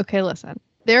 Okay, listen.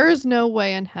 There is no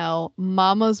way in hell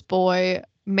Mama's boy,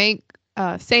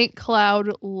 St.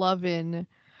 Cloud lovin',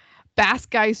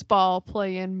 Basque ball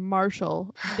playing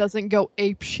Marshall doesn't go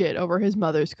ape shit over his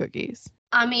mother's cookies.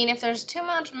 I mean, if there's too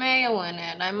much mayo in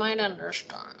it, I might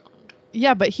understand.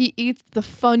 Yeah, but he eats the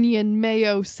Funyun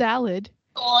mayo salad.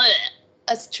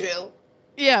 That's true.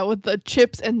 Yeah, with the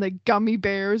chips and the gummy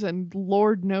bears and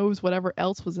Lord knows whatever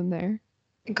else was in there.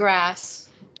 Grass.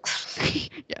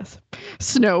 Yes.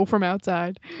 Snow from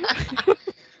outside.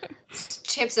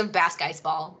 Chips of Basque ice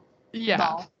ball. Yeah.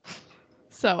 Ball.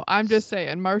 So I'm just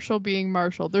saying, Marshall being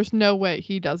Marshall, there's no way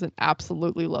he doesn't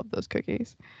absolutely love those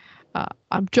cookies.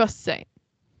 I'm just saying.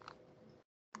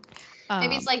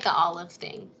 Maybe it's like the olive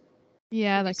thing.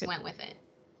 Yeah, that went with it.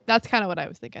 That's kind of what I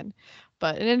was thinking.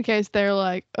 But in any case, they're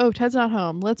like, "Oh, Ted's not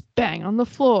home. Let's bang on the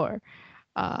floor."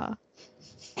 Want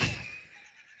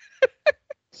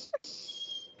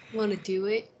to do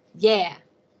it? Yeah.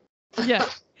 Yeah.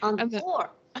 On the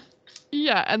floor.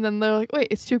 Yeah, and then they're like, "Wait,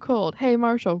 it's too cold. Hey,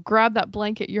 Marshall, grab that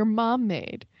blanket your mom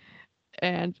made."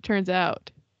 And it turns out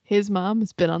his mom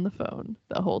has been on the phone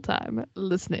the whole time,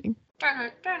 listening.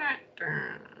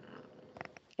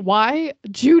 Why,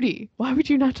 Judy? Why would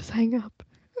you not just hang up?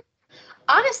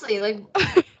 Honestly, like,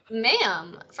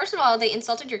 Ma'am, first of all, they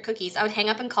insulted your cookies. I would hang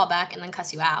up and call back and then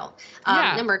cuss you out.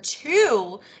 Yeah. Number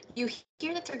 2, you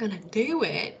hear that they're going to do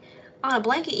it on a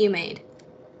blanket you made.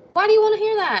 Why do you want to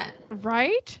hear that?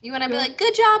 Right? You want to be like,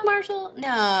 good job, Marshall?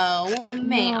 No,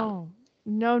 ma'am.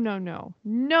 No.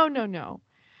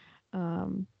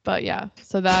 But yeah,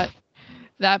 so that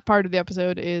part of the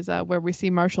episode is where we see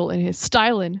Marshall in his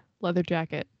styling leather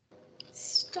jacket.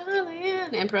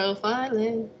 Styling and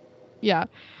profiling. Yeah.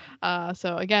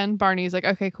 So again, Barney's like,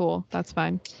 okay, cool, that's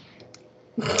fine.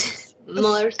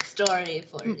 More story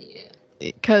for you.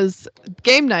 Because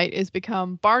game night is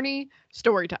become Barney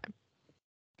story time.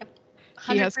 Yep.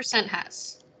 100%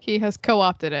 has. He has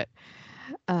co-opted it.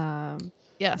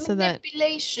 Yeah, so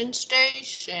Manipulation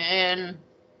station.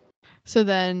 So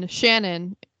then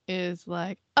Shannon is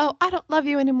like, "Oh, I don't love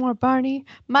you anymore, Barney.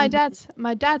 My dad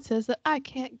says that I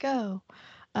can't go."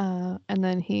 And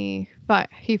then he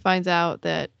finds out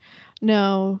that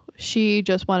no, she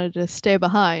just wanted to stay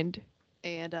behind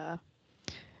and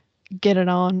get it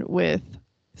on with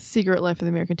Secret Life of the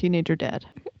American Teenager Dad.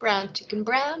 Brown chicken,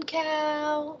 brown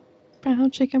cow.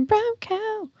 Brown chicken, brown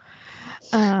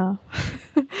cow.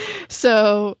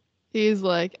 So he's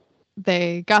like,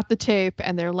 they got the tape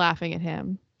and they're laughing at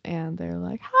him. And they're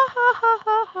like, ha ha ha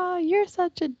ha ha, you're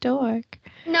such a dork.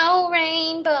 No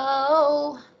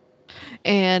rainbow.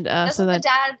 And doesn't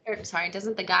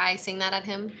the guy sing that at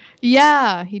him?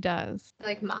 Yeah, he does. He,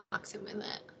 like, mocks him with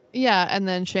it. Yeah, and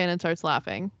then Shannon starts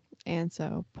laughing. And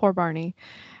so, poor Barney.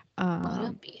 What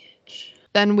a bitch.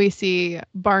 Then we see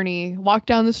Barney walk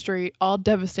down the street all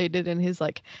devastated in his,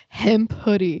 like, hemp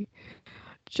hoodie.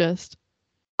 Just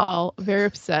all very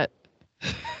upset.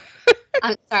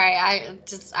 I'm sorry, I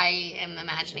am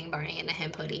imagining Barney in a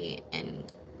hemp hoodie,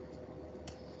 and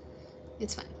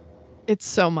it's fine. It's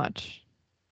so much.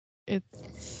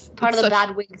 It's part of the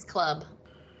Bad Wigs Club.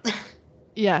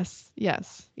 Yes.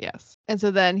 And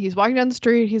so then he's walking down the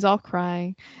street, he's all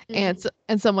crying, and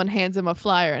someone hands him a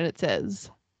flyer and it says,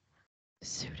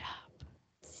 "Suit up."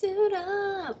 Suit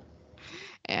up.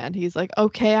 And he's like,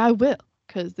 "Okay, I will,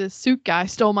 because this suit guy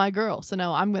stole my girl, so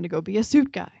now I'm going to go be a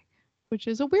suit guy," which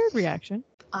is a weird reaction.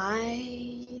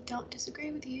 I don't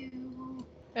disagree with you.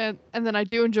 And then I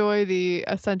do enjoy the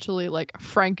essentially like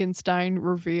Frankenstein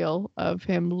reveal of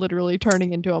him literally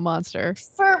turning into a monster.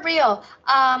 For real.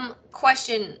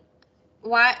 Question.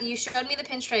 Why you showed me the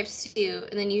pinstripe suit,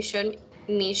 and then you showed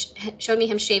me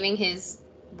him shaving his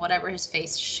whatever his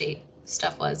face shape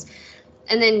stuff was,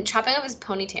 and then chopping off his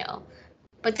ponytail.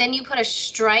 But then you put a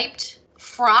striped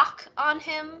frock on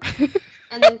him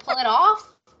and then pull it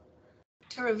off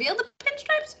to reveal the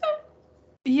pinstripe suit?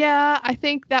 Yeah, I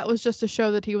think that was just to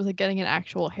show that he was like getting an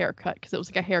actual haircut, because it was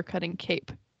like a haircutting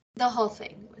cape. The whole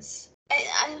thing was...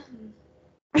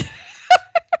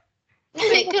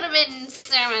 It could have been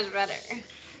so much better.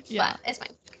 Yeah. But it's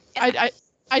fine.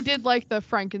 I did like the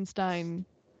Frankenstein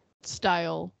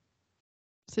style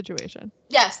situation.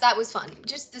 Yes, that was fun.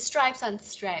 Just the stripes on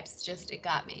stripes, it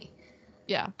got me.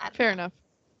 Yeah, fair enough.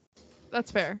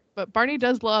 That's fair. But Barney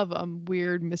does love a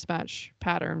weird mismatch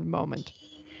pattern moment.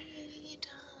 He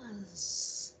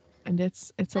does. And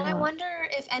it's a lot. I wonder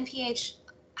if NPH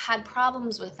had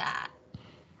problems with that.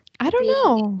 I don't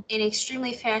know. An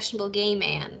extremely fashionable gay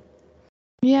man.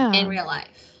 Yeah. In real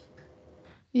life.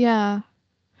 Yeah.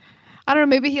 I don't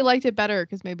know, maybe he liked it better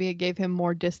because maybe it gave him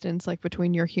more distance, like,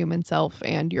 between your human self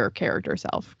and your character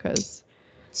self, because...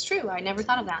 It's true, I never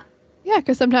thought of that. Yeah,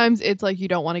 because sometimes it's like you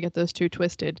don't want to get those two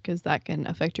twisted because that can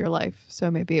affect your life,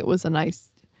 so maybe it was a nice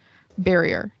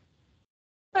barrier.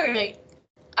 All right.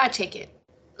 I take it.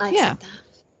 I accept that.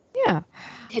 Yeah.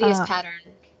 Hideous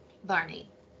pattern, Barney.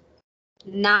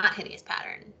 Not hideous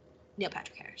pattern, Neil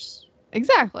Patrick Harris.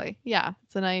 Exactly. Yeah,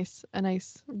 it's a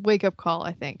nice wake up call,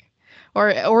 I think.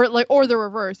 Or the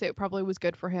reverse. It probably was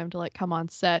good for him to like come on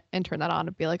set and turn that on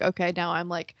and be like, okay, now I'm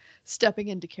like stepping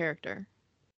into character.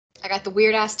 I got the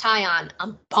weird ass tie on.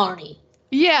 I'm Barney.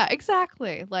 Yeah,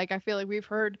 exactly. Like I feel like we've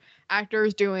heard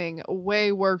actors doing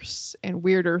way worse and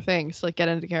weirder things to like get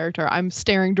into character. I'm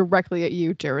staring directly at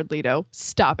you, Jared Leto.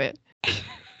 Stop it.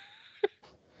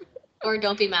 Or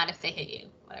don't be mad if they hit you.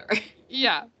 Whatever.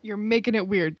 Yeah, you're making it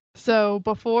weird. So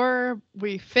before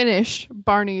we finish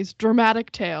Barney's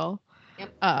dramatic tale,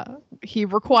 he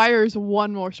requires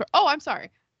one more story. Oh, I'm sorry.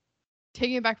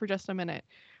 Taking it back for just a minute.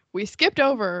 We skipped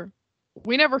over,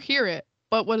 we never hear it,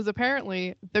 but what is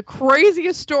apparently the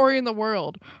craziest story in the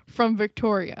world from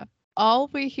Victoria. All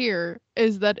we hear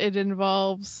is that it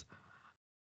involves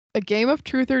a game of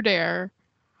truth or dare,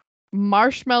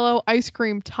 marshmallow ice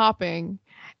cream topping,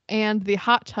 and the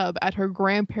hot tub at her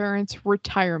grandparents'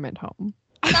 retirement home.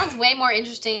 Sounds way more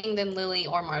interesting than Lily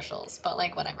or Marshall's, but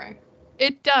like whatever.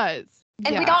 It does.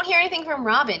 And we don't hear anything from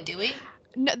Robin, do we?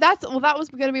 No, that was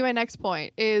going to be my next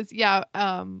point. Is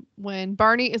when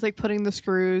Barney is like putting the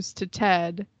screws to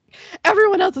Ted,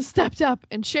 everyone else has stepped up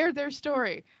and shared their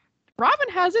story. Robin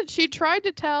hasn't. She tried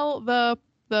to tell the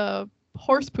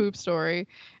horse poop story,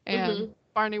 and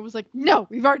Barney was like, "No,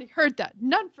 we've already heard that.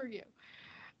 None for you."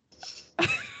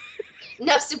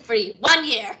 No soup for you. 1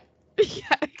 year.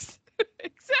 Yeah,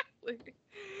 exactly.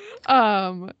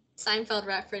 Seinfeld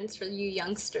reference for you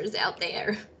youngsters out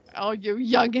there. All you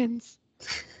youngins.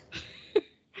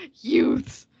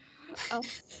 Youths. A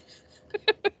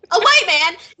white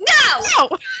man? No!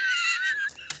 No!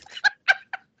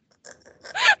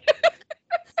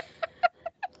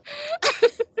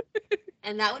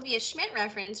 And that would be a Schmidt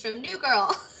reference from New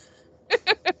Girl.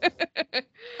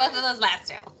 Both of those last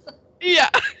two. Yeah.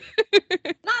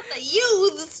 Not the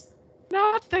youths.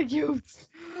 Not the youths.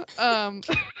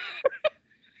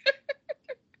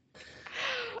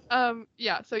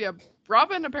 Yeah, so yeah,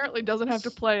 Robin apparently doesn't have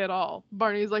to play at all.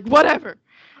 Barney's like, whatever.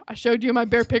 I showed you my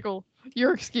bear pickle.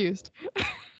 You're excused.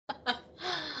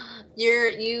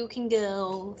 You can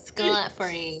go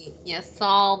scot-free. You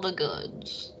saw the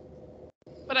goods.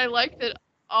 But I like that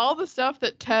all the stuff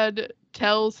that Ted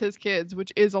tells his kids,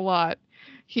 which is a lot,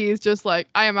 he's just like,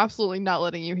 I am absolutely not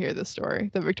letting you hear this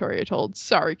story that Victoria told.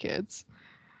 Sorry, kids.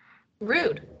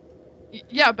 Rude.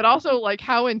 Yeah, but also, like,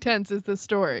 how intense is this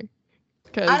story?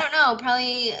 I don't know.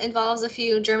 Probably involves a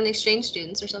few German exchange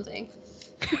students or something.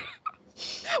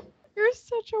 You're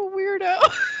such a weirdo.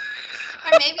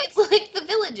 Or maybe it's like the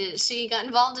Villages. She got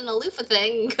involved in a loofah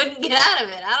thing and couldn't get out of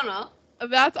it. I don't know.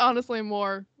 That's honestly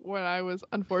more what I was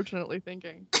unfortunately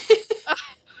thinking.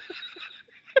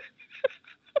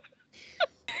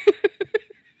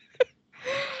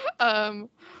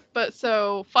 But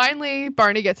so finally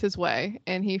Barney gets his way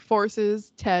and he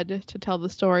forces Ted to tell the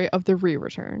story of the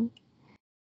re-return.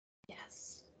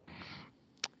 Yes.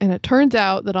 And it turns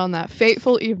out that on that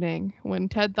fateful evening when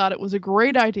Ted thought it was a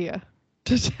great idea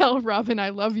to tell Robin I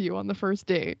love you on the first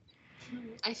date.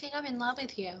 I think I'm in love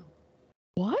with you.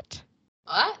 What?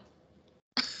 What?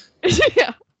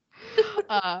 Yeah.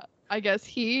 I guess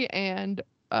he and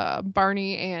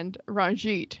Barney and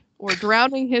Ranjit were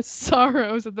drowning his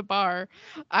sorrows at the bar.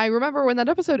 I remember when that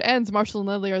episode ends, Marshall and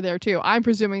Lily are there too. I'm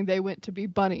presuming they went to be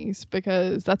bunnies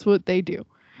because that's what they do.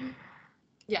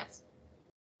 Yes.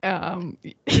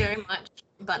 Very much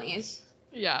bunnies.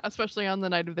 Yeah, especially on the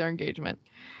night of their engagement.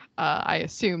 I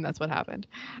assume that's what happened.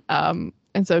 And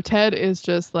so Ted is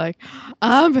just like,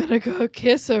 I'm gonna go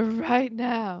kiss her right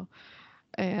now.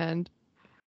 And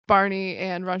Barney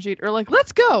and Ranjit are like,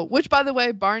 let's go. Which, by the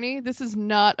way, Barney, this is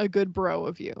not a good bro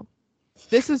of you.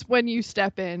 This is when you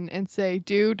step in and say,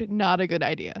 dude, not a good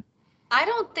idea. I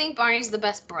don't think Barney's the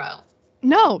best bro.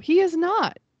 No, he is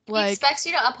not. He expects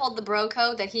you to uphold the bro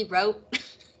code that he wrote,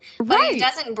 but right. He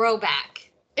doesn't bro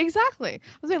back. Exactly. I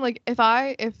was saying, like,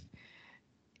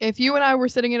 if you and I were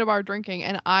sitting in a bar drinking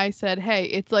and I said, hey,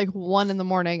 it's like 1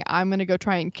 a.m, I'm going to go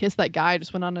try and kiss that guy I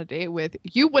just went on a date with,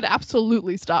 you would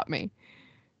absolutely stop me.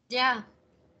 Yeah.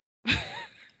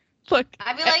 Look,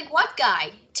 I'd be like, what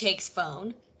guy takes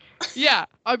phone? Yeah.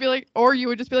 I'd be like, or you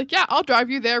would just be like, yeah, I'll drive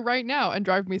you there right now and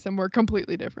drive me somewhere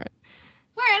completely different.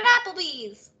 We're at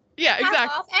Applebee's. Yeah, exactly.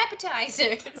 Half off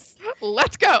appetizers.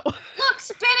 Let's go. Look,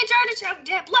 spinach artichoke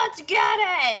dip. Let's get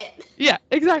it. Yeah,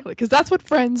 exactly. Because that's what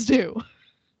friends do.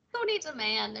 Who needs a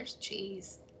man? There's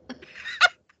cheese.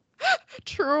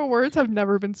 Truer words have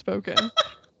never been spoken.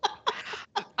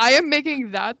 I am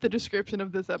making that the description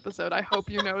of this episode. I hope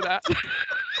you know that.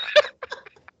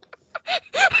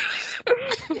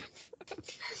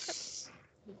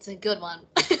 It's a good one.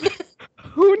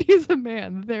 Who needs a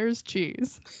man? There's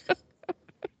cheese.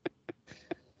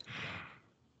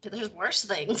 There's worse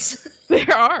things.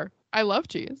 There are. I love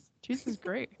cheese. Cheese is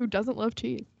great. Who doesn't love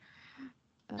cheese?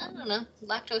 I don't know.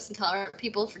 Lactose intolerant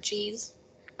people for cheese.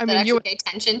 I mean, actually pay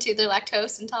attention to their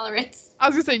lactose intolerance. I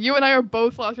was gonna say you and I are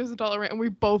both lactose intolerant, and we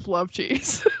both love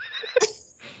cheese.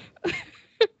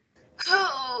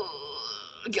 Oh,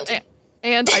 guilty.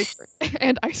 And ice cream.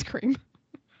 And ice cream.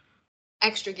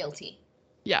 Extra guilty.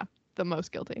 Yeah, the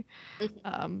most guilty.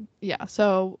 Yeah.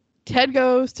 So Ted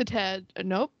goes to Ted.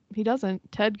 Nope, he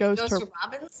doesn't. Ted goes to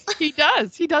Robin's. He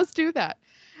does. He does do that,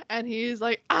 and he's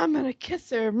like, "I'm gonna kiss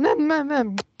her."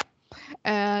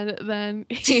 And then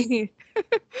he,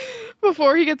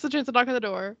 before he gets the chance to knock on the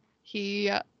door, he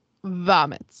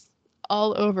vomits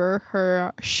all over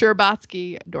her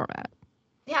Sherbatsky doormat.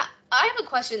 Yeah, I have a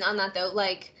question on that though.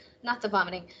 Like, not the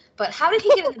vomiting, but how did he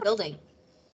get in the building?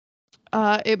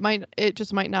 It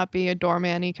just might not be a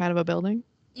doorman-y kind of a building.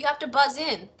 You have to buzz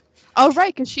in. Oh,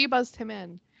 right, because she buzzed him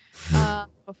in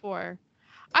before.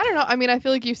 I don't know. I mean, I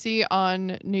feel like you see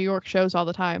on New York shows all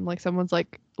the time, like someone's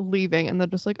like leaving and they're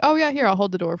just like, "Oh yeah, here, I'll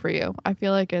hold the door for you." I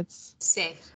feel like it's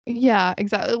Safe. yeah,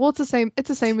 exactly. Well, it's the same. It's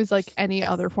the same as like any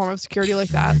other form of security like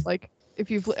that. Like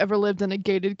if you've ever lived in a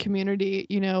gated community,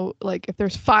 you know, like if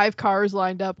there's 5 cars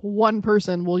lined up, one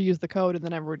person will use the code and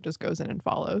then everyone just goes in and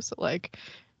follows. Like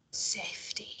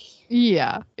Safety.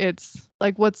 yeah, it's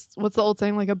like what's the old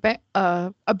saying? Like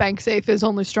a bank safe is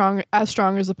only strong as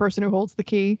the person who holds the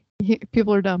key.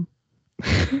 People are dumb.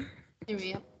 There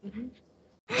we go. Mm-hmm.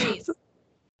 Cheese.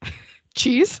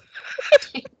 Cheese?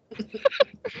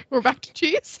 We're back to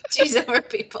cheese? Cheese over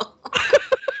people.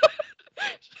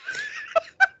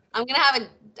 I'm gonna have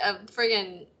a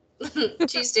friggin'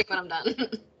 cheese stick when I'm done.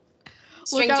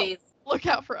 String cheese. Look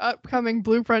out for upcoming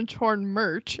Blue French Horn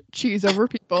merch. Cheese over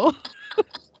people.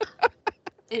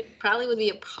 It probably would be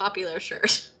a popular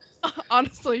shirt.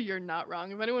 Honestly, you're not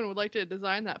wrong. If anyone would like to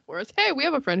design that for us, hey, we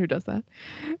have a friend who does that.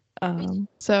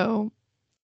 So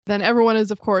then everyone is,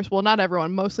 of course, well, not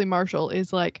everyone, mostly Marshall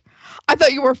is like, I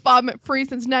thought you were vomit free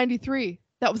since 93.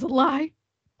 That was a lie.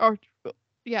 Or,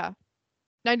 yeah,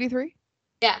 93?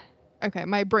 Yeah. Okay,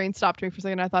 my brain stopped me for a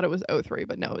second. I thought it was 03,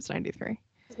 but no, it's 93.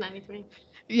 It's 93.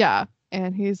 Yeah,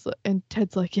 and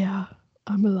Ted's like, yeah,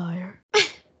 I'm a liar.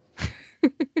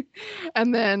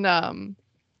 And then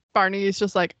Barney is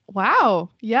just like, wow,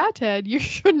 yeah, Ted, you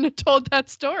shouldn't have told that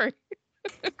story.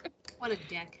 What a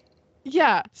dick.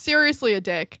 Yeah, seriously a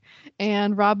dick.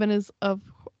 And Robin is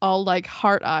all like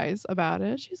heart eyes about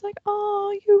it. She's like,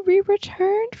 oh, you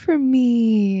re-returned for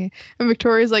me. And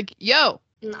Victoria's like, yo.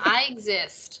 I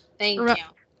exist. Thank you.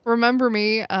 Remember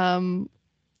me?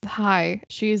 Hi.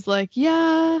 She's like,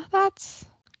 yeah, that's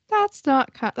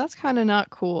kind of not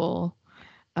cool.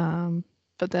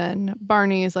 But then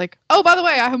Barney is like, oh, by the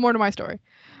way, I have more to my story.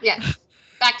 Yeah.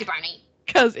 Back to Barney.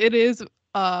 Because it is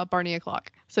Barney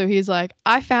o'clock. So he's like,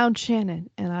 I found Shannon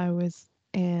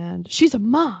and she's a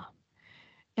mom.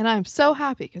 And I'm so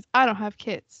happy because I don't have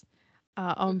kids.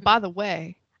 By the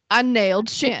way, I nailed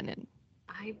Shannon.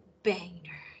 I banged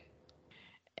her.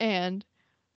 And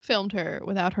filmed her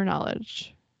without her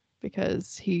knowledge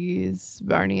because he's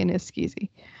Barney and is skeezy.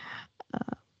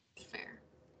 Fair.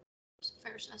 It's a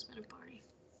fair assessment of Barney.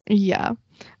 Yeah.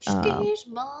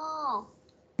 Skee-ball.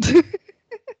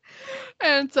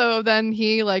 And so then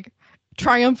he like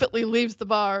triumphantly leaves the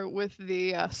bar with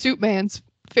the suit man's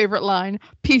favorite line,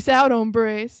 peace out,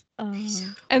 hombres.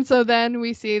 And so then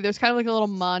we see there's kind of like a little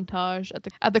montage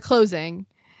at the closing,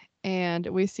 and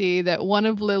we see that one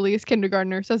of Lily's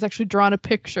kindergartners has actually drawn a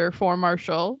picture for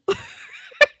Marshall.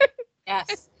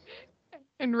 Yes.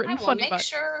 And written I will make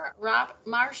sure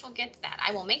Marshall gets that.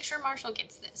 I will make sure Marshall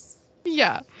gets this.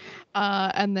 Yeah.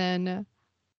 And then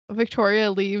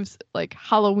Victoria leaves like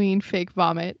Halloween fake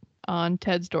vomit on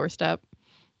Ted's doorstep.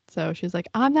 So she's like,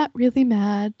 I'm not really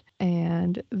mad.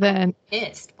 And then I'm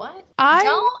pissed. What?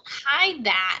 Don't hide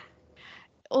that.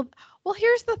 Well,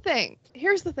 here's the thing.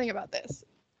 Here's the thing about this.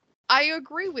 I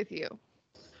agree with you.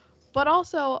 But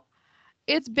also,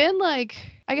 it's been like,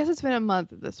 I guess it's been a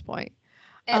month at this point.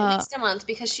 At least a month,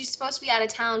 because she's supposed to be out of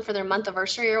town for their month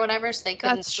anniversary or whatever, so they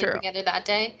couldn't sleep together that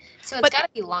day. So it's got to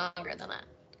be longer than that.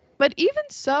 But even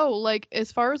so, like,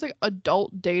 as far as like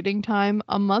adult dating time,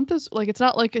 a month is like, it's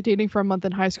not like a dating for a month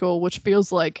in high school, which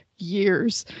feels like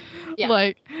years. Yeah.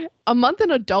 Like, a month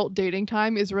in adult dating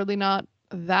time is really not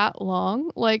that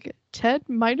long. Like, Ted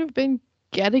might have been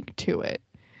getting to it.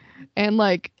 And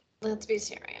like, let's be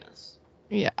serious.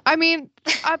 Yeah, I mean,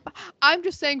 I'm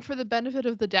just saying for the benefit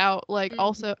of the doubt, like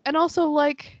also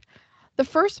like the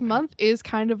first month is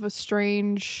kind of a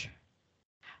strange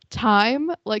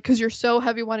time, like because you're so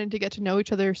heavy wanting to get to know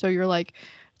each other, so you're like,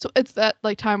 so it's that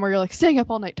like time where you're like staying up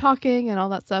all night talking and all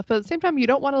that stuff, but at the same time you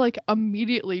don't want to like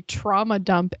immediately trauma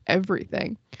dump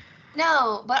everything.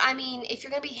 No, but I mean, if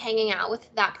you're gonna be hanging out with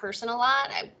that person a lot,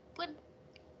 I would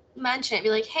mention it, be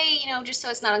like, hey, you know, just so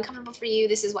it's not uncomfortable for you,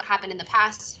 this is what happened in the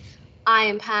past. I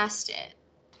am past it.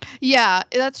 Yeah,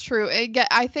 that's true.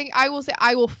 I think I will say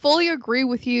I will fully agree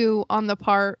with you on the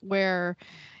part where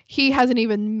he hasn't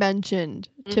even mentioned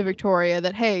to Victoria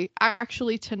that, hey,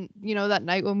 actually, that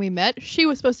night when we met, she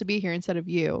was supposed to be here instead of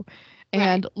you.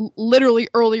 And literally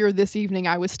earlier this evening,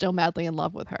 I was still madly in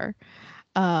love with her.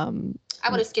 I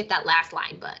would have skipped that last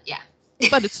line, but yeah.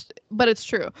 but it's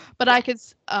true. But yeah.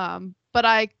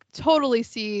 I totally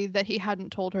see that he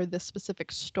hadn't told her this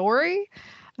specific story.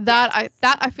 I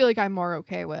feel like I'm more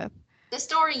okay with. The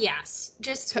story, yes.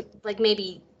 Just like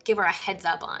maybe give her a heads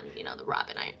up on, the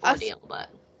Robin ordeal, but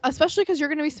especially because you're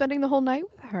going to be spending the whole night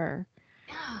with her.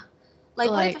 Yeah. Like,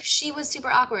 what if she was super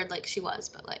awkward like she was,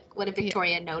 but like, what if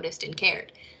Victoria noticed and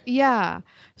cared? Yeah.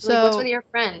 So, like, what's with your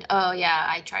friend? Oh, yeah,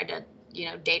 I tried to,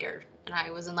 date her, and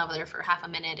I was in love with her for half a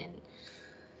minute, and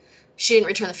she didn't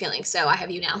return the feelings, so I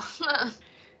have you now.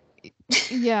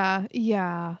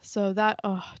 Yeah. So that,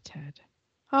 Ted.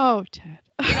 Oh, Ted.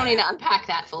 We don't need to unpack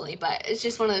that fully, but it's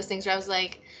just one of those things where I was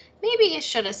like, maybe you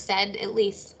should have said at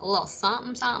least a little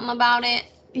something about it.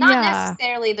 Not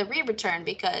necessarily the re-return,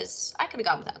 because I could have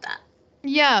gone without that.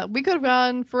 Yeah, we could have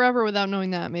gone forever without knowing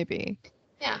that, maybe.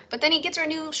 Yeah, but then he gets her a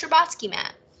new Sherbatsky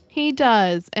mat. He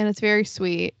does, and it's very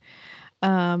sweet.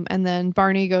 And then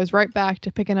Barney goes right back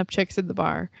to picking up chicks at the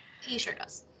bar. He sure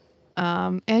does.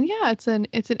 And yeah, it's an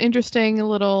interesting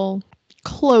little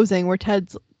closing where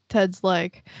Ted's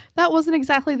like, that wasn't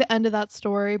exactly the end of that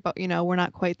story, but we're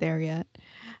not quite there yet.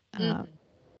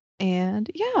 And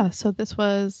yeah, so this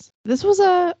was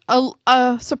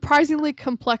a surprisingly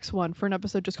complex one for an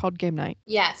episode just called Game Night.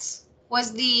 Yes.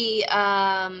 Was the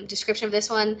description of this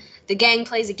one, the gang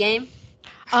plays a game?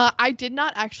 I did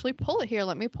not actually pull it here.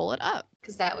 Let me pull it up.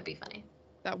 Because that would be funny.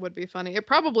 That would be funny. It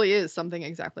probably is something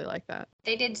exactly like that.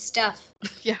 They did stuff.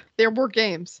 Yeah, there were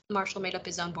games. Marshall made up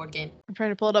his own board game. I'm trying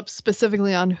to pull it up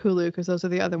specifically on Hulu because those are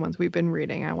the other ones we've been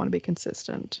reading. I want to be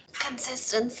consistent.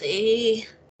 Consistency.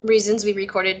 Reasons we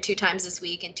recorded 2 times this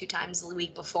week and 2 times the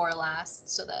week before last,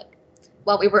 so that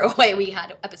while we were away, we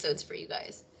had episodes for you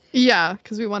guys. Yeah,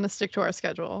 because we want to stick to our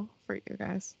schedule for you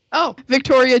guys. Oh,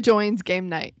 Victoria joins Game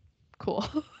Night. Cool.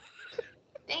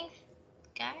 Thanks,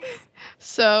 guys.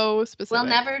 So specific. We'll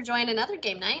never join another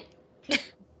game night.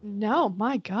 No,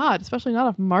 my God, especially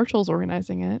not if Marshall's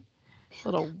organizing it.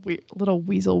 Little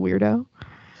weasel weirdo.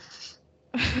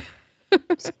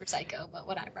 Super psycho, but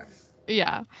whatever.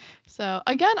 Yeah. So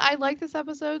again, I like this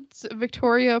episode.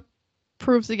 Victoria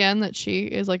proves again that she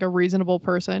is like a reasonable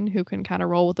person who can kind of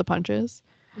roll with the punches.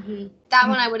 Mm-hmm. That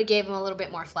one I would have gave him a little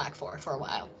bit more flack for a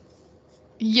while.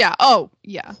 Yeah. Oh,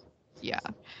 yeah. Yeah.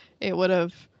 It would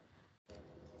have.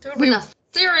 There would have been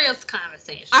a serious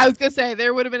conversation. I was gonna say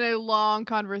there would have been a long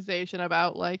conversation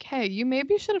about like, hey, you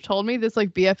maybe should have told me this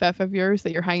like BFF of yours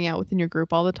that you're hanging out with in your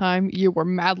group all the time. You were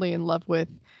madly in love with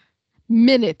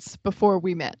minutes before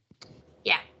we met.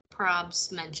 Yeah,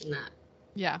 probs mentioned that.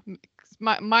 Yeah,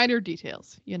 minor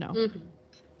details,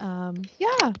 Mm-hmm.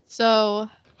 Yeah. So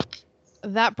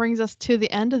that brings us to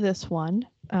the end of this one.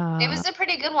 It was a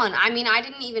pretty good one. I mean, I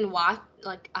didn't even watch.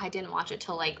 Like, I didn't watch it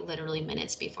till like literally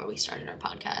minutes before we started our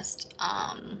podcast.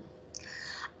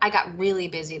 I got really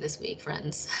busy this week,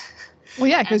 friends. Well,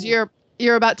 yeah, because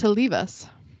you're about to leave us.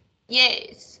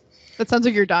 Yes. That sounds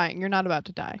like you're dying. You're not about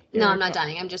to die. No, I'm not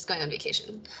dying. I'm just going on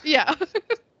vacation. Yeah.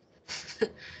 I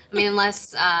mean,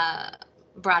 unless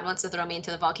Brad wants to throw me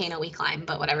into the volcano we climb,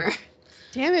 but whatever.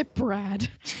 Damn it, Brad.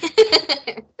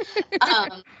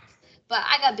 But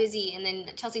I got busy, and then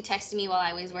Chelsea texted me while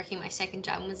I was working my second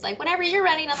job and was like, whenever you're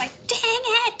ready. And I'm like, dang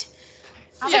it.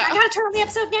 I was like, I gotta turn on the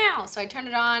episode now. So I turned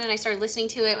it on and I started listening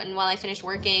to it and while I finished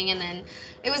working. And then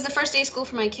it was the first day of school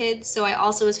for my kids. So I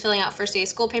also was filling out first day of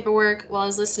school paperwork while I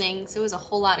was listening. So it was a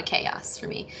whole lot of chaos for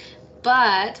me.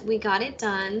 But we got it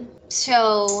done.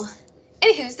 So,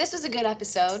 anywho's, this was a good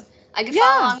episode. I could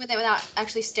follow along with it without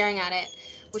actually staring at it,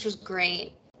 which was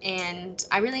great. And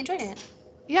I really enjoyed it.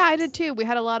 Yeah, I did too. We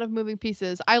had a lot of moving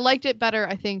pieces. I liked it better,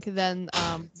 I think, than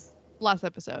last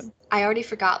episode. I already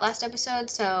forgot last episode,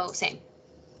 so same.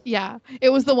 Yeah, it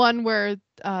was the one where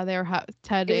they were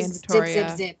Ted and Victoria. Zip,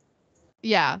 zip, zip.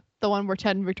 Yeah, the one where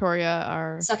Ted and Victoria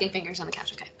are sucking fingers on the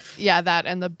couch. Okay. Yeah, that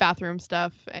and the bathroom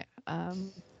stuff.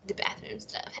 The bathroom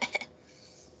stuff.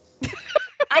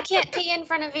 I can't pee in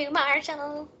front of you,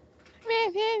 Marshall.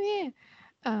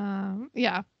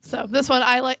 Yeah. So this one,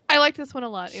 I liked this one a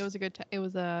lot. It was a good. It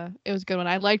was a good one.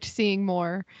 I liked seeing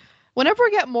more. Whenever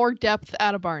we get more depth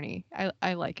out of Barney,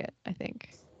 I like it. I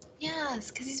think.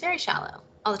 Yes, because he's very shallow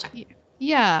all the time.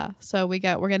 Yeah. So we're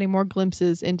getting more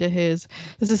glimpses into his.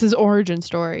 This is his origin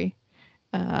story.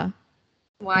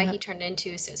 Why he turned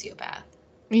into a sociopath.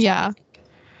 Yeah.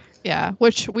 Yeah.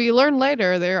 Which we learn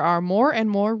later. There are more and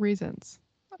more reasons.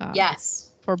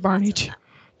 Yes. For Barney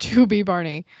to be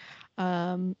Barney.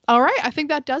 All right, I think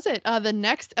that does it. The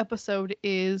next episode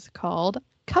is called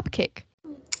Cupcake.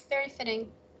 Very fitting.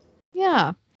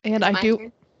 Yeah, and I do.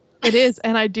 Turn? It is,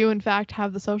 and I do in fact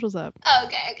have the socials up. Oh,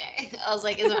 okay. I was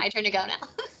like, is it my turn to go now?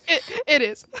 It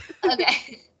is.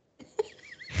 Okay.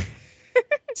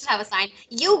 Just have a sign.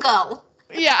 You go.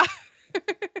 Yeah.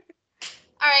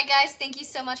 All right, guys. Thank you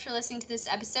so much for listening to this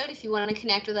episode. If you want to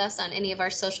connect with us on any of our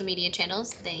social media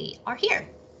channels, they are here.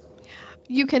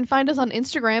 You can find us on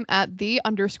Instagram at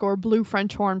 @the_Blue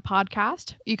French Horn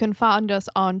Podcast. You can find us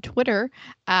on Twitter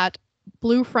at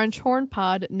Blue French Horn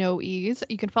Pod, no ease.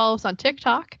 You can follow us on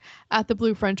TikTok at the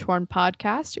Blue French Horn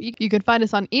Podcast. You can find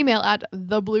us on email at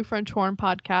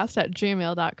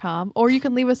thebluefrenchhornpodcast@gmail.com, or you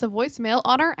can leave us a voicemail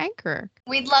on our Anchor.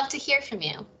 We'd love to hear from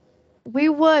you. We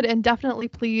would, and definitely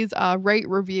please rate,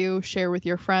 review, share with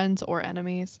your friends or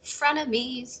enemies.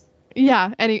 Frenemies.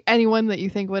 Yeah, anyone that you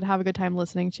think would have a good time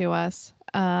listening to us.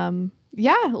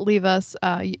 Yeah, leave us,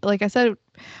 like I said,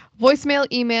 voicemail,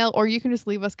 email, or you can just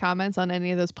leave us comments on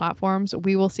any of those platforms.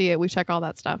 We will see it. We check all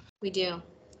that stuff. We do.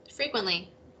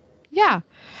 Frequently. Yeah.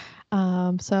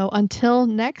 So until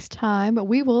next time,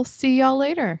 we will see y'all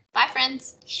later. Bye,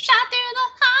 friends. Shot through the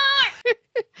heart.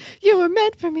 You were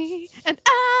meant for me, and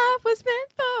I was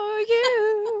meant for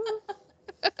you.